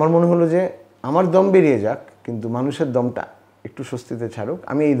 আমার মনে হলো যে আমার দম বেরিয়ে যাক, কিন্তু মানুষের দমটা একটু স্বস্তিতে ছাড়ুক,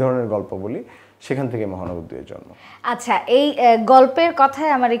 আমি এই ধরনের গল্প বলি, সেখান থেকে মহানগর 2 এর জন্ম। আচ্ছা, এই গল্পের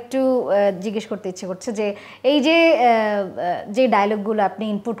কথায় আমার একটু জিজ্ঞেস করতে ইচ্ছে করছে যে এই যে ডায়লগগুলো আপনি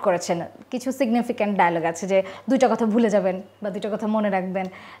ইনপুট করেছেন, কিছু সিগনিফিক্যান্ট ডায়লগ আছে যে দুইটা কথা ভুলে যাবেন বা দুইটা কথা মনে রাখবেন,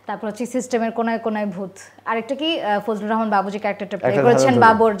 তারপর হচ্ছে সিস্টেমের কোনায় কোনায় ভূত, আরেকটা কি ফজলুর রহমান বাবু যে ক্যারেক্টারটা প্লে করেছেন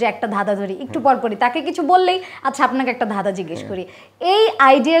বাবর, যে একটা ধাঁধা ধরি একটু পরপরই, তাকে কিছু বললেই আচ্ছা আপনাকে একটা ধাঁধা জিজ্ঞেস করি, এই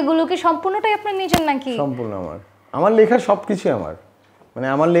আইডিয়াগুলো কি সম্পূর্ণটাই আপনার নিজের নাকি? সম্পূর্ণ আমার লেখা সবকিছু মানে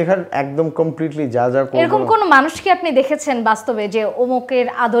আমার লেখার একদম কমপ্লিটলি যা করব। এরকম কোন মানুষ কি আপনি দেখেছেন বাস্তবে যে ওমকের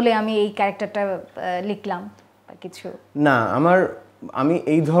আদলে আমি এই ক্যারেক্টারটা লিখলাম বা কিছু? না, আমি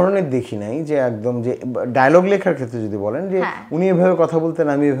এই ধরনের দেখি নাই যে একদম যে ডায়লগ লেখার ক্ষেত্রে যদি বলেন যে উনি এভাবে কথা বলতেন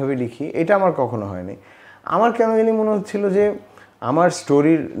আমি এভাবে লিখি, এটা আমার কখনো হয়নি। আমার কেন জানি মনে হচ্ছিল যে আমার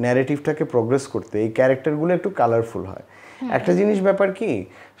স্টোরির ন্যারেটিভটাকে প্রোগ্রেস করতে এই ক্যারেক্টারগুলো একটু কালারফুল হয়। একটা জিনিস ব্যাপার কি,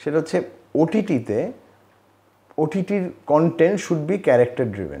 সেটা হচ্ছে ওটিটির content should be character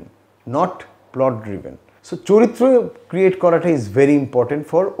driven, not plot driven. So চরিত্র ক্রিয়েট করাটা is very important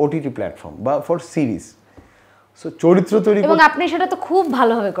for OTT platform বা ফর সিরিজ। সো চরিত্র তৈরি, এবং আপনি সেটা তো খুব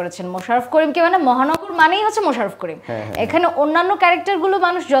ভালোভাবে করেছেন। মোশাররফ করিমকে মানে মহানগর মানেই হচ্ছে মোশাররফ করিম, এখানে অন্যান্য ক্যারেক্টারগুলো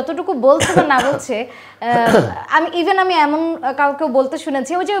মানুষ যতটুকু বলছে বা না বলছে, আমি এমন কাউকে বলতে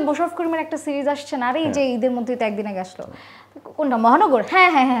শুনেছি ওই যে মোশাররফ করিমের একটা সিরিজ আসছে না, আরে এই যে ঈদের মধ্যে তো একদিন আগে আসলো, কোনটা, মহানগর? হ্যাঁ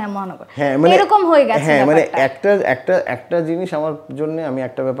মহানগর, এরকম হয়ে গেছে। মানে একটা জিনিস আমার জন্য,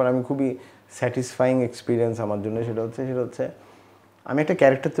 একটা ব্যাপার আমি খুবই স্যাটিসফাইং এক্সপিরিয়েন্স আমার জন্য, সেটা হচ্ছে আমি একটা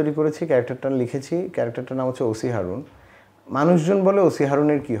ক্যারেক্টার তৈরি করেছি, ক্যারেক্টারটা লিখেছি, ক্যারেক্টারটার নাম হচ্ছে ওসি হারুন। মানুষজন বলে ওসি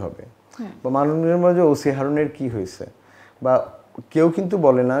হারুনের কি হবে, বা মানুষজন বলে যে ওসি হারুনের কি হয়েছে, বা কেউ কিন্তু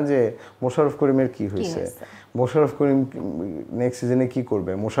বলে না যে মোশাররফ করিমের কি হয়েছে, মোশাররফ করিম নেক্সট সিজনে কি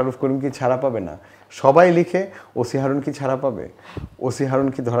করবে, মোশাররফ করিম কি ছাড়া পাবে না। সবাই লিখে ওসি হারুন কি ছাড়া পাবে, ওসি হারুন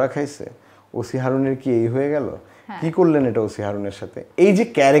কি ধরা খাইছে, ওসি হারুনের কি এই হয়ে গেল, কি করলেন এটা ওসি হারুনের সাথে। এই যে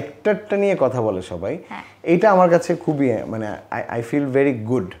ক্যারেক্টারটা নিয়ে কথা বলে সবাই, এইটা আমার কাছে খুবই, মানে I feel very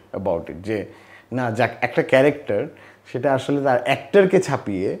good about it, যে না যাক একটা ক্যারেক্টার, সেটা আসলে তার অ্যাক্টরকে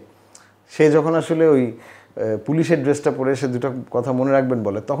ছাপিয়ে সে যখন আসলে ওই পুলিশের ড্রেসটা পরে সে দুটো কথা মনে রাখবেন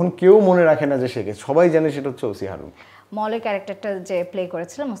বলে, তখন কেউ মনে রাখে না যে সবাই জানে সেটা হচ্ছে ওসি হারুন। মলের ক্যারেক্টারটা যে প্লে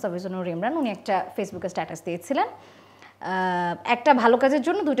করেছিলেন মোস্তাফিজুর ইমরান, উনি একটা ফেসবুকে স্ট্যাটাস দিয়েছিলেন, একটা ভালো কাজের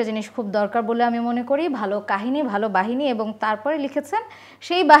জন্য দুইটা জিনিস খুব দরকার বলে আমি মনে করি, ভালো কাহিনী, ভালো বাহিনী, এবং তারপরে লিখেছেন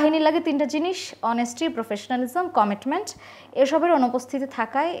সেই বাহিনীর লাগে তিনটা জিনিস, অনেস্টি, প্রফেশনালিজম, কমিটমেন্ট। এসবের অনুপস্থিতি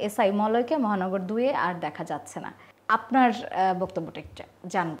থাকায় এসআই মলয়কে মহানগর 2 আর দেখা যাচ্ছে না। আপনার বক্তব্যটা একটু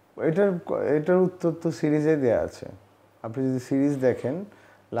জানব। এটার উত্তর তো সিরিজে দেয়া আছে। আপনি যদি সিরিজ দেখেন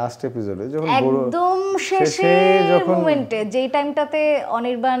লাস্ট এপিসোডে যখন একদম শেষে যখন মোমেন্টে যেই টাইমটাতে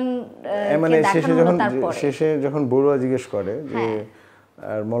অনির্বাণ মানে শেষে যখন বড়ুয়া জিজ্ঞেস করে যে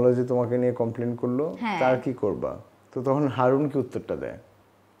আর মলয় তোমাকে নিয়ে কমপ্লেন করলো তার কি করবা, তো তখন হারুন কি উত্তরটা দেয়?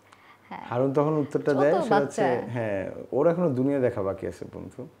 হারুন তখন উত্তরটা দেয় সেটা হচ্ছে হ্যাঁ ওর এখনো দুনিয়া দেখা বাকি আছে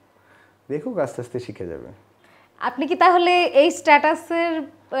বন্ধু, দেখুক আস্তে আস্তে শিখে যাবে। আপনি কি তাহলে এই স্ট্যাটাসের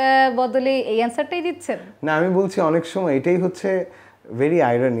বদলে এই অ্যানসারটাই দিচ্ছেন? না, আমি বলছি অনেক সময় এটাই হচ্ছে ভেরি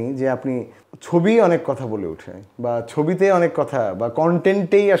আইরনি যে আপনি ছবি অনেক কথা বলে ওঠে বা ছবিতে অনেক কথা বা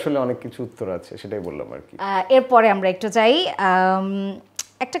কন্টেন্টেই আসলে অনেক কিছু উত্তর আছে, সেটাই বললাম আর কি। এরপরে আমরা একটু যাই,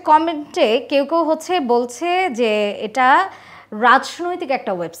 একটা কমেন্টে কেউ কেউ বলছে যে এটা রাজনৈতিক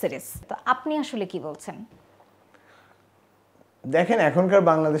একটা ওয়েব সিরিজ, তো আপনি আসলে কি বলছেন? দেখেন এখনকার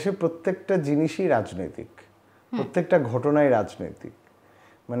বাংলাদেশে প্রত্যেকটা জিনিসই রাজনৈতিক, প্রত্যেকটা ঘটনাই রাজনৈতিক,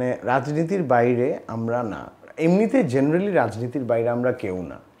 মানে রাজনীতির বাইরে আমরা না, এমনিতে জেনারেলি রাজনীতির বাইরে আমরা কেউ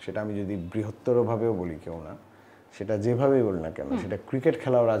না, সেটা আমি যদি বৃহত্তরভাবেও বলি কেউ না, সেটা যেভাবেই বলি না কেন, সেটা ক্রিকেট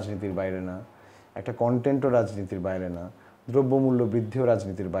খেলাও রাজনীতির বাইরে না, একটা কন্টেন্টও রাজনীতির বাইরে না, দ্রব্যমূল্য বৃদ্ধিও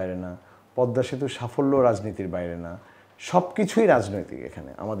রাজনীতির বাইরে না, পদ্মা সেতুর সাফল্য রাজনীতির বাইরে না, সব কিছুই রাজনৈতিক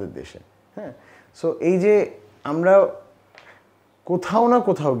এখানে আমাদের দেশে। হ্যাঁ, সো এই যে আমরা কোথাও না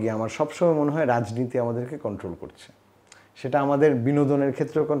কোথাও গিয়ে আমার সবসময় মনে হয় রাজনীতি আমাদেরকে কন্ট্রোল করছে, সেটা আমাদের বিনোদনের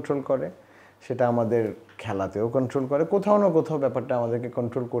ক্ষেত্রেও কন্ট্রোল করে, সেটা আমাদের খেলাতেও কন্ট্রোল করে, কোথাও না কোথাও ব্যাপারটা আমাদেরকে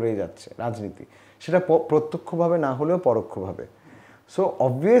কন্ট্রোল করেই যাচ্ছে রাজনীতি, সেটা প্রত্যক্ষভাবে না হলেও পরোক্ষভাবে। সো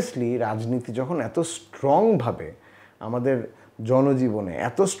অবভিয়াসলি রাজনীতি যখন এত স্ট্রংভাবে আমাদের জনজীবনে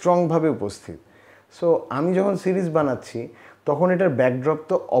এত স্ট্রংভাবে উপস্থিত, সো আমি যখন সিরিজ বানাচ্ছি তখন এটার ব্যাকড্রপ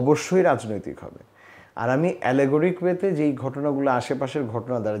তো অবশ্যই রাজনৈতিক হবে। আর আমি অ্যালেগোরিক ওয়েতে যেই ঘটনাগুলো আশেপাশের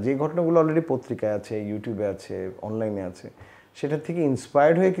ঘটনা দ্বারা, যেই ঘটনাগুলো অলরেডি পত্রিকায় আছে, ইউটিউবে আছে, অনলাইনে আছে, সেটার থেকে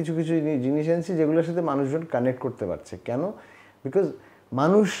ইন্সপায়ার্ড হয়ে কিছু কিছু জিনিস এনেছি যেগুলোর সাথে মানুষজন কানেক্ট করতে পারছে। কেন? বিকজ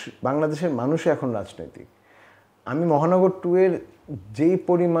বাংলাদেশের মানুষ এখন রাজনৈতিক। আমি মহানগর 2 এর যেই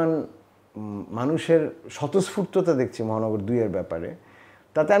পরিমাণ মানুষের স্বতঃস্ফূর্ততা দেখছি মহানগর 2 এর ব্যাপারে,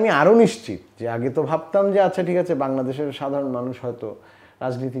 তাতে আমি আরও নিশ্চিত যে আগে তো ভাবতাম যে আচ্ছা ঠিক আছে বাংলাদেশের সাধারণ মানুষ হয়তো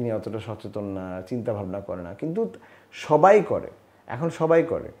রাজনীতি নিয়ে অতটা সচেতন না, চিন্তা ভাবনা করে না, কিন্তু সবাই করে, এখন সবাই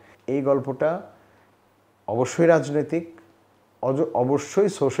করে। এই গল্পটা অবশ্যই রাজনৈতিক, অবশ্যই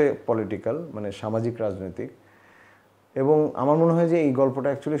সোশো পলিটিক্যাল, মানে সামাজিক রাজনৈতিক, এবং আমার মনে হয় যে এই গল্পটা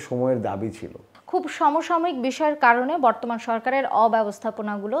অ্যাকচুয়ালি সময়ের দাবি ছিল। খুব সমসাময়িক বিষয়ের কারণে বর্তমান সরকারের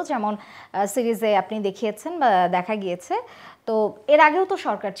অব্যবস্থাপনাগুলো যেমন সিরিজে আপনি দেখিয়েছেন বা দেখা গিয়েছে, তো এর আগেও তো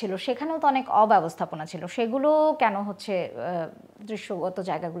সরকার ছিল, সেখানেও তো অনেক অব্যবস্থাপনা ছিল, সেগুলো কেন দৃশ্যগত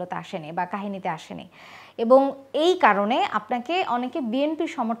জায়গাগুলোতে আসেনি বা কাহিনীতে আসেনি, এবং এই কারণে আপনাকে অনেকে বিএনপি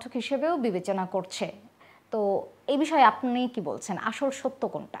সমর্থক হিসেবেও বিবেচনা করছে। তো এই বিষয়ে আপনি কি বলছেন, আসল সত্য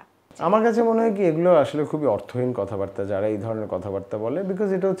কোনটা? আমার কাছে মনে হয় কি এগুলো আসলে খুবই অর্থহীন কথাবার্তা যারা এই ধরনের কথাবার্তা বলে, বিকজ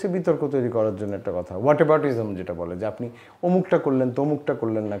এটা হচ্ছে বিতর্ক তৈরি করার জন্য একটা কথা। হোয়াট অ্যাবাউটিজম যেটা বলে যে আপনি অমুকটা করলেন তো অমুকটা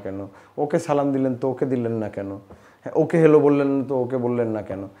করলেন না কেন, ওকে সালাম দিলেন তো ওকে দিলেন না কেন, হ্যাঁ ওকে হেলো বললেন তো ওকে বললেন না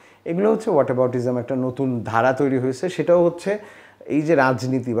কেন, এগুলো হচ্ছে হোয়াট অ্যাবাউটিজম, একটা নতুন ধারা তৈরি হয়েছে। সেটাও হচ্ছে এই যে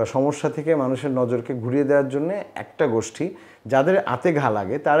রাজনীতি বা সমস্যা থেকে মানুষের নজরকে ঘুরিয়ে দেওয়ার জন্য একটা গোষ্ঠী, যাদের আতে ঘা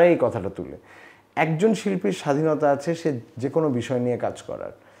লাগে তারা এই কথাটা তুলে। একজন শিল্পীর স্বাধীনতা আছে সে যে কোনো বিষয় নিয়ে কাজ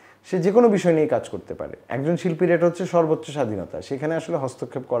করার, সে যে কোনো বিষয় নিয়ে কাজ করতে পারে। একজন শিল্পীর এটা হচ্ছে সর্বোচ্চ স্বাধীনতা, সেখানে আসলে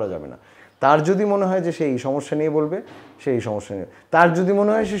হস্তক্ষেপ করা যাবে না। তার যদি মনে হয় যে সে এই সমস্যা নিয়ে বলবে, সে এই সমস্যা নিয়ে, তার যদি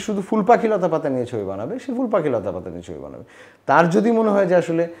মনে হয় সে শুধু ফুল পাখি লতা পাতা নিয়ে ছবি বানাবে, সে ফুল পাখি লতা পাতা নিয়ে ছবি বানাবে। তার যদি মনে হয় যে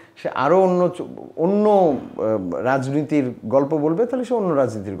আসলে সে আরও অন্য রাজনীতির গল্প বলবে, তাহলে সে অন্য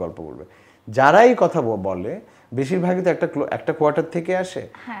রাজনীতির গল্প বলবে। যারা এই কথা বলে বেশিরভাগই তো একটা কোয়ার্টার থেকে আসে।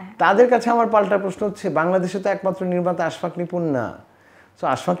 তাদের কাছে আমার পাল্টা প্রশ্ন হচ্ছে, বাংলাদেশে তো একমাত্র নির্মাতা আশফাক নিপুন না। সো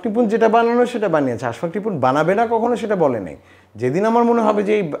আশফাক নিপুন যেটা বানানো সেটা বানিয়েছে, আশফাক নিপুন বানাবে না কখনো সেটা বলে নেই। যেদিন আমার মনে হবে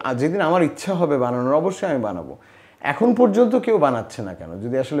যে যেদিন আমার ইচ্ছা হবে বানানোর, অবশ্যই আমি বানাবো। এখন পর্যন্ত কেউ বানাচ্ছে না কেন,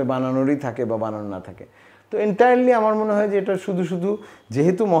 যদি আসলে বানানোরই থাকে বা বানানো না থাকে? তো এন্টায়ারলি আমার মনে হয় যে এটা শুধু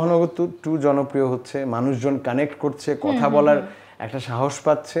যেহেতু মহানগর 2 জনপ্রিয় হচ্ছে, মানুষজন কানেক্ট করছে, কথা বলার একটা সাহস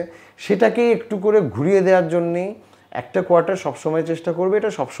পাচ্ছে, সেটাকে একটু করে ঘুরিয়ে দেওয়ার জন্যেই একটা কোয়ার্টার সবসময় চেষ্টা করবে,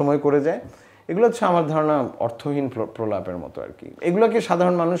 এটা সবসময় করে যায়। এগুলো হচ্ছে আমার ধারণা অর্থহীন প্রলাপের মতো আর কি। এগুলোকে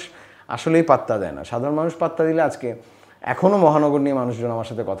সাধারণ মানুষ আসলেই পাত্তা দেয় না। সাধারণ মানুষ পাত্তা দিলে আজকে এখনও মহানগর নিয়ে মানুষজন আমার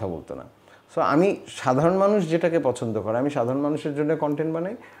সাথে কথা বলতো না। সো আমি সাধারণ মানুষ যেটাকে পছন্দ করে, আমি সাধারণ মানুষের জন্য কন্টেন্ট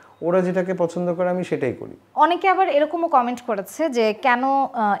বানাই, ওরা যেটাকে পছন্দ করে আমি সেটাই করি। অনেকে আবার এরকমও কমেন্ট করেছে যে কেন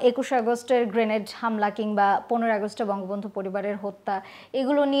 21 আগস্টের গ্রেনেড হামলা কিংবা 15 আগস্টে বঙ্গবন্ধু পরিবারের হত্যা,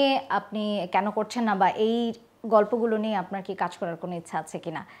 এগুলো নিয়ে আপনি কেন করছেন না, বা এই গল্পগুলো নিয়ে আপনার কি কাজ করার কোনো ইচ্ছা আছে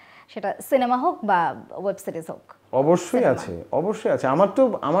কিনা, সেটা সিনেমা হোক বা ওয়েব সিরিজ হোক? অবশ্যই আছে, অবশ্যই আছে।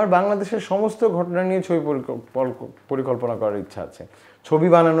 আমার বাংলাদেশের সমস্ত ঘটনা নিয়ে ছবি পরিকল্পনা করার ইচ্ছা আছে, ছবি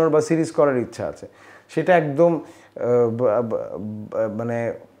বানানোর বা সিরিজ করার ইচ্ছা আছে। সেটা একদম মানে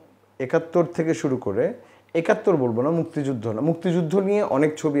 71 থেকে শুরু করে, 71 বলবো না, মুক্তিযুদ্ধ না, মুক্তিযুদ্ধ নিয়ে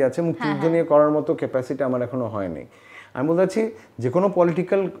অনেক ছবি আছে, মুক্তিযুদ্ধ নিয়ে করার মতো ক্যাপাসিটি আমার এখনো হয়নি। আমি বলতে চাচ্ছি যে কোনো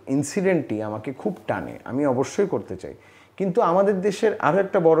পলিটিক্যাল ইনসিডেন্টই আমাকে খুব টানে, আমি অবশ্যই করতে চাই। কিন্তু আমাদের দেশের আরও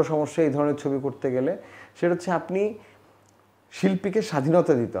একটা বড় সমস্যা এই ধরনের ছবি করতে গেলে, সেটা হচ্ছে আপনি শিল্পীকে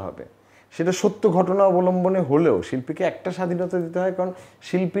স্বাধীনতা দিতে হবে। সেটা সত্য ঘটনা অবলম্বনে হলেও শিল্পীকে একটা স্বাধীনতা দিতে হয়, কারণ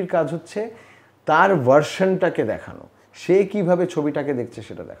শিল্পীর কাজ হচ্ছে তার ভার্সনটাকে দেখানো, সে কিভাবে ছবিটাকে দেখছে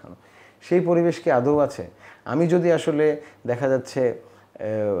সেটা দেখানো। সেই পরিবেশ কি আদৌ আছে? আমি যদি আসলে দেখা যাচ্ছে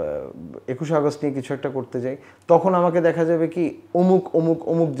 21শে আগস্ট নিয়ে কিছু একটা করতে যাই, তখন আমাকে দেখা যাবে কি অমুক অমুক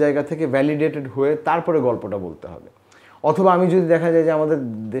অমুক জায়গা থেকে ভ্যালিডেটেড হয়ে তারপরে গল্পটা বলতে হবে। অথবা আমি যদি দেখা যায় যে আমাদের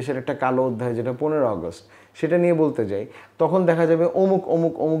দেশের একটা কালো অধ্যায় যেটা 15 আগস্ট, সেটা নিয়ে বলতে যাই, তখন দেখা যাবে অমুক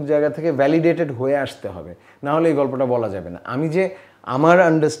অমুক অমুক জায়গা থেকে ভ্যালিডেটেড হয়ে আসতে হবে, না হলে এই গল্পটা বলা যাবে না। আমি যে আমার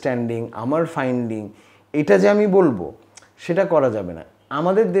আন্ডারস্ট্যান্ডিং, আমার ফাইন্ডিং, এটা যে আমি বলবো, সেটা করা যাবে না।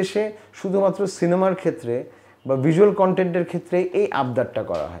 আমাদের দেশে শুধুমাত্র সিনেমার ক্ষেত্রে বা ভিজুয়াল কন্টেন্টের ক্ষেত্রে এই আবদারটা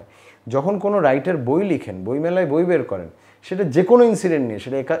করা হয়। যখন কোনো রাইটার বই লিখেন, বইমেলায় বই বের করেন, সেটা যে কোনো ইনসিডেন্ট নিয়ে,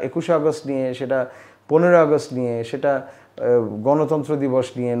 সেটা 21শে আগস্ট নিয়ে, সেটা 15 আগস্ট নিয়ে, সেটা গণতন্ত্র দিবস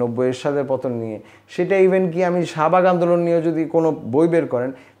নিয়ে, 90 এরশাদের পতন নিয়ে, সেটা ইভেন কি আমি শাহবাগ আন্দোলন নিয়ে যদি কোনো বই বের করেন,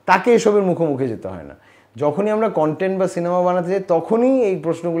 তাকে এসবের মুখোমুখি যেতে হয় না। যখনই আমরা কন্টেন্ট বা সিনেমা বানাতে যাই, তখনই এই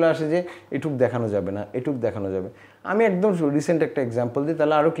প্রশ্নগুলো আসে যে এটুক দেখানো যাবে না, এটুক দেখানো যাবে। আমি একদম রিসেন্ট একটা এক্সাম্পল দিই,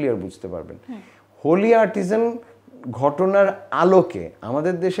 তাহলে আরও ক্লিয়ার বুঝতে পারবেন। হোলি আর্টিজান ঘটনার আলোকে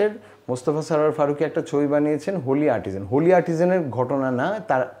আমাদের দেশের মোস্তফা সরোয়ার ফারুকী একটা ছবি বানিয়েছেন, হোলি আর্টিজান। হোলি আর্টিজানের ঘটনা না,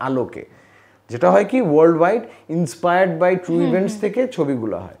 তার আলোকে, যেটা হয় কি world wide inspired by true events থেকে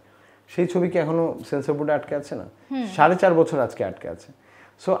ছবিগুলো হয়। সেই ছবি কি এখনো সেন্সর বোর্ডে আটকে আছে না? 4.5 বছর আজকে আটকে আছে।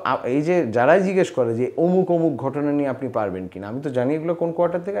 সো এই যে যারাই জিজ্ঞেস করে যে অমুক অমুক ঘটনা নিয়ে আপনি পারবেন কিনা, আমি তো জানি এগুলো কোন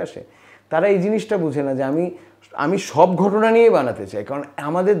কোয়ার্টার থেকে আসে, তারা এই জিনিসটা বুঝে না যে আমি সব ঘটনা নিয়েই বানাতে চাই, কারণ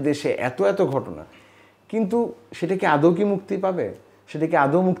আমাদের দেশে এত এত ঘটনা। কিন্তু সেটা কি আদৌ কি মুক্তি পাবে? সেটা কি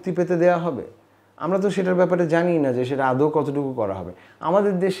আদৌ মুক্তি পেতে দেওয়া হবে? আমরা তো সেটার ব্যাপারে জানি না যে সেটা আদৌ কতটুকু করা হবে।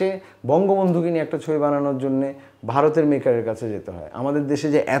 আমাদের দেশে বঙ্গবন্ধুকে নিয়ে একটা ছবি বানানোর জন্যে ভারতের মেকারের কাছে যেতে হয়। আমাদের দেশে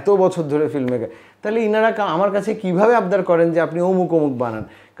যে এত বছর ধরে ফিল্ম মেকার, তাহলে ইনারা আমার কাছে কিভাবে আবদার করেন যে আপনি অমুক অমুক বানান?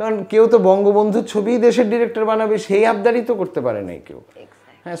 কারণ কেউ তো বঙ্গবন্ধুর ছবিই দেশের ডিরেক্টর বানাবে, সেই আবদারই তো করতে পারে নাই কেউ।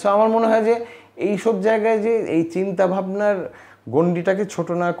 হ্যাঁ, সো আমার মনে হয় যে এইসব জায়গায় যে এই চিন্তা ভাবনার গণ্ডিটাকে ছোট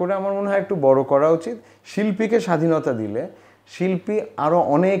না করে আমার মনে হয় একটু বড় করা উচিত। শিল্পীকে স্বাধীনতা দিলে শিল্পী আরও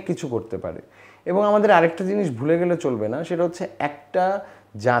অনেক কিছু করতে পারে। এবং আমাদের আরেকটা জিনিস ভুলে গেলে চলবে না, সেটা হচ্ছে একটা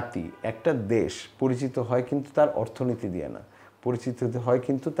জাতি, একটা দেশ পরিচিত হয় কিন্তু তার অর্থনীতি দিয়ে না, পরিচিত হয়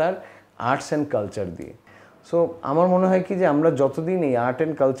কিন্তু তার আর্টস অ্যান্ড কালচার দিয়ে। সো আমার মনে হয় কি যে আমরা যতদিন এই আর্ট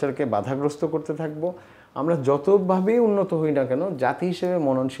অ্যান্ড কালচারকে বাধাগ্রস্ত করতে থাকবো, আমরা যতভাবেই উন্নত হই না কেন, জাতি হিসেবে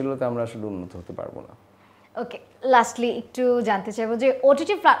মননশীলতা আমরা আসলে উন্নত হতে পারবো না। ওকে, লাস্টলি একটু জানতে চাইবো যে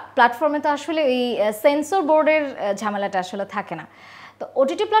ওটিটি প্ল্যাটফর্মে তো আসলে এই সেন্সর বোর্ডের ঝামেলাটা আসলে থাকে না, তো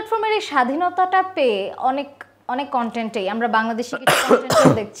ওটিটি প্ল্যাটফর্মের এই স্বাধীনতাটা পেয়ে অনেক অনেক কন্টেন্টেই আমরা বাংলাদেশি কিছু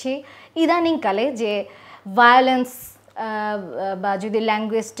কন্টেন্টও দেখছি ইদানিংকালে যে ভায়োলেন্স বা যদি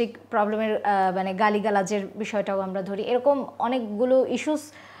ল্যাঙ্গুয়েস্টিক প্রবলেমের মানে গালিগালাজের বিষয়টাও আমরা ধরি, এরকম অনেকগুলো ইস্যুস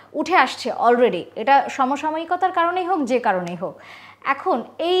উঠে আসছে অলরেডি। এটা সমসাময়িকতার কারণেই হোক, যে কারণেই হোক। এখন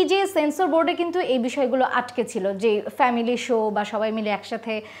এই যে সেন্সর বোর্ডে কিন্তু এই বিষয়গুলো আটকে ছিল, যে ফ্যামিলি শো বা সবাই মিলে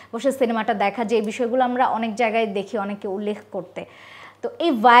একসাথে বসে সিনেমাটা দেখা, যে বিষয়গুলো আমরা অনেক জায়গায় দেখি অনেকে উল্লেখ করতে। তো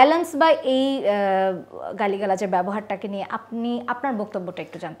এই ভায়োলেন্স বা এই গালিগালাজের ব্যবহারটাকে নিয়ে আপনি আপনার বক্তব্যটা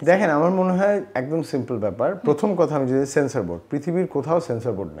একটু জানতে চাই। দেখেন, আমার মনে হয় একদম সিম্পল ব্যাপার। প্রথম কথা, আমি যদি সেন্সর বোর্ড, পৃথিবীর কোথাও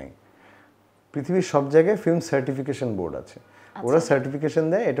সেন্সর বোর্ড নেই। পৃথিবীর সব জায়গায় ফিল্ম সার্টিফিকেশন বোর্ড আছে। ওরা সার্টিফিকেশন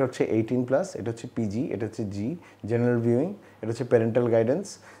দেয়, এটা হচ্ছে 18+, এটা হচ্ছে পিজি, এটা হচ্ছে জি জেনারেল ভিউইং, এটা হচ্ছে প্যারেন্টাল গাইডেন্স,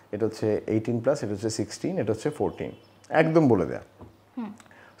 এটা হচ্ছে 18+, এটা হচ্ছে 16, এটা হচ্ছে 14, একদম বলে দেয়া।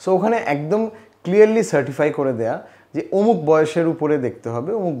 সো ওখানে একদম ক্লিয়ারলি সার্টিফাই করে দেয়া যে অমুক বয়সের উপরে দেখতে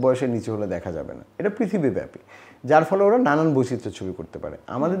হবে, অমুক বয়সের নিচে হলে দেখা যাবে না। এটা পৃথিবীব্যাপী, যার ফলে ওরা নানান বৈচিত্র্য ছবি করতে পারে।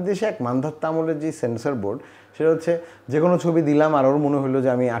 আমাদের দেশে এক মান্ধাত্তা আমলের যে সেন্সর বোর্ড, সেটা হচ্ছে যে কোনো ছবি দিলাম আর ওর মনে হলো যে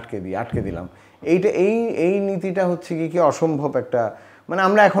আমি আটকে দিলাম। এই নীতিটা হচ্ছে কি অসম্ভব একটা, মানে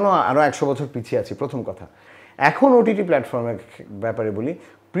আমরা এখনও আরও 100 বছর পিছিয়ে আছি। প্রথম কথা, এখন ওটিটি প্ল্যাটফর্মের ব্যাপারে বলি,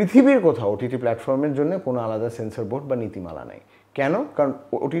 পৃথিবীর কোথাও ওটিটি প্ল্যাটফর্মের জন্য কোনো আলাদা সেন্সর বোর্ড বা নীতিমালা নেই। কেন? কারণ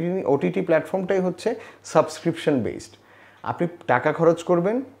ওটিটি প্ল্যাটফর্মটাই হচ্ছে সাবস্ক্রিপশন বেসড। আপনি টাকা খরচ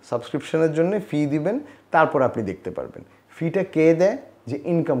করবেন, সাবস্ক্রিপশনের জন্য ফি দিবেন, তারপর আপনি দেখতে পারবেন। ফিটা কে দেয়? যে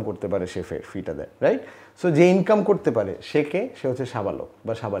ইনকাম করতে পারে সে ফিটা দেয়, রাইট? সো যে ইনকাম করতে পারে সে হচ্ছে সাবালক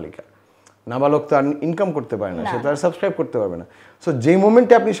বা সাবালিকা। নাবালক তো আর ইনকাম করতে পারে না, সে তো আর সাবস্ক্রাইব করতে পারবে না। সো যে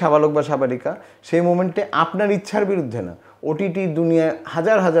মোমেন্টে আপনি সাবালক বা সাবালিকা, সেই মোমেন্টে আপনার ইচ্ছার বিরুদ্ধে না, ওটিটি দুনিয়ায়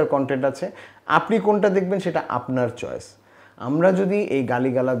হাজার হাজার কন্টেন্ট আছে, আপনি কোনটা দেখবেন সেটা আপনার চয়েস। আমরা যদি এই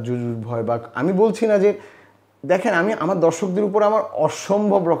গালিগালাজ জুজুর ভয় বা আমি বলছি না যে দেখেন আমি আমার দর্শকদের উপর আমার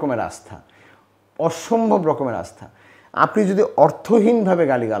অসম্ভব রকমের আস্থা। আপনি যদি অর্থহীনভাবে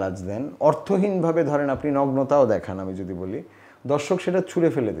গালিগালাজ দেন, অর্থহীনভাবে ধরেন আপনি নগ্নতাও দেখান, আমি যদি বলি, দর্শক সেটা ছুঁড়ে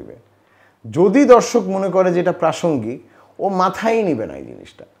ফেলে দেবে। যদি দর্শক মনে করে যে এটা প্রাসঙ্গিক, ও মাথায় নেবে না এই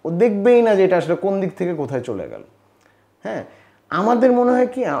জিনিসটা, ও দেখবেই না যে এটা আসলে কোন দিক থেকে কোথায় চলে গেল। হ্যাঁ, আমাদের মনে হয়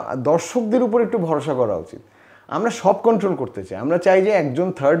কি দর্শকদের উপর একটু ভরসা করা উচিত। আমরা সব কন্ট্রোল করতে চাই, আমরা চাই যে একজন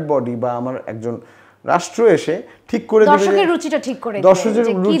থার্ড বডি বা আমার একজন রাষ্ট্র এসে ঠিক করে দেবে, দর্শকের রুচিটা ঠিক করে, দর্শকের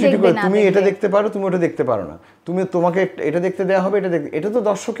রুচি ঠিক করে, তুমি এটা দেখতে পারো, তুমি ওটা দেখতে পারো না, তোমাকে এটা দেখতে দেওয়া হবে, এটা তো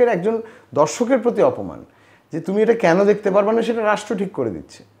দর্শকের প্রতি অপমান যে তুমি এটা কেন দেখতে পারবে না, সেটা রাষ্ট্র ঠিক করে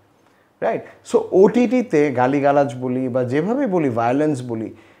দিচ্ছে, রাইট? সো ওটিটিতে গালিগালাজ বলি বা যেভাবে বলি, ভায়োলেন্স বলি,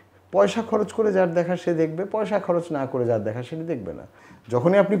 পয়সা খরচ করে যার দেখা সে দেখবে, পয়সা খরচ না করে যার দেখা সেটা দেখবে না।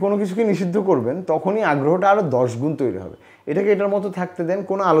 যখনই আপনি কোনো কিছুকে নিষিদ্ধ করবেন তখনই আগ্রহটা আরও 10 গুণ তৈরি হবে। এটাকে এটার মতো থাকতে দেন,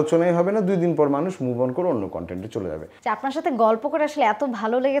 কোনো আলোচনাই হবে না, 2 দিন পর মানুষ মুভ অন করে অন্য কন্টেন্টে চলে যাবে। আপনার সাথে গল্প করে আসলে এত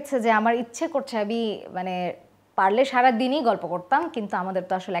ভালো লেগেছে যে আমার ইচ্ছে করছে আমি মানে পারলে সারা দিনই গল্প করতাম, কিন্তু আমাদের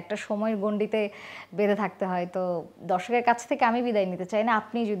তো আসলে একটা সময়ের গণ্ডিতে বেঁধে থাকতে হয়। তো দর্শকের কাছ থেকে আমি বিদায় নিতে চাই না,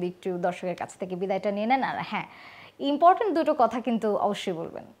 আপনি যদি একটু দর্শকের কাছ থেকে বিদায়টা নিয়ে নেন। আর হ্যাঁ, ইম্পর্টেন্ট দুটো কথা কিন্তু অবশ্যই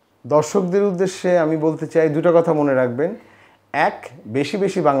বলবেন। দর্শকদের উদ্দেশ্যে আমি বলতে চাই, দুটো কথা মনে রাখবেন। এক, বেশি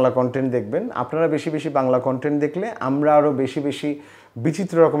বেশি বাংলা কন্টেন্ট দেখবেন। আপনারা বেশি বেশি বাংলা কন্টেন্ট দেখলে আমরা আরও বেশি বেশি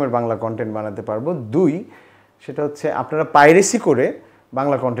বিচিত্র রকমের বাংলা কন্টেন্ট বানাতে পারবো। 2, সেটা হচ্ছে আপনারা পাইরেসি করে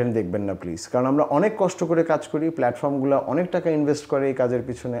বাংলা কন্টেন্ট দেখবেন না প্লিজ, কারণ আমরা অনেক কষ্ট করে কাজ করি, প্ল্যাটফর্মগুলো অনেক টাকা ইনভেস্ট করে এই কাজের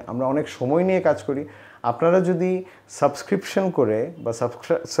পিছনে, আমরা অনেক সময় নিয়ে কাজ করি। আপনারা যদি সাবস্ক্রিপশন করে বা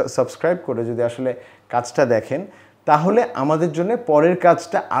সাবস্ক্রাইব করে যদি আসলে কাজটা দেখেন, তাহলে আমাদের জন্য পরের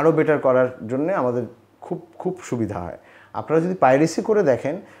কাজটা আরও বেটার করার জন্য আমাদের খুব খুব সুবিধা হয়। আপনারা যদি পাইরেসি করে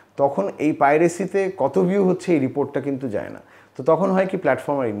দেখেন, তখন এই পাইরেসিতে কত ভিউ হচ্ছে এই রিপোর্টটা কিন্তু যায় না, তো তখন হয় কি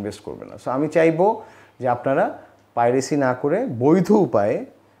প্ল্যাটফর্ম আর ইনভেস্ট করবে না। সো আমি চাইবো যে আপনারা পাইরেসি না করে বৈধ উপায়ে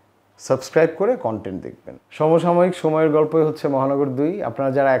সাবস্ক্রাইব করে কন্টেন্ট দেখবেন। সমসাময়িক সময়ের গল্পই হচ্ছে মহানগর 2। আপনারা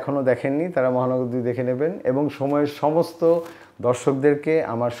যারা এখনও দেখেননি তারা মহানগর 2 দেখে নেবেন, এবং সময়ের সমস্ত দর্শকদেরকে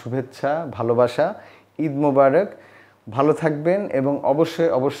আমার শুভেচ্ছা, ভালোবাসা, ঈদ মোবারক। ভালো থাকবেন এবং অবশ্যই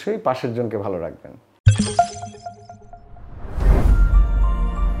অবশ্যই পাশের জনকে ভালো রাখবেন।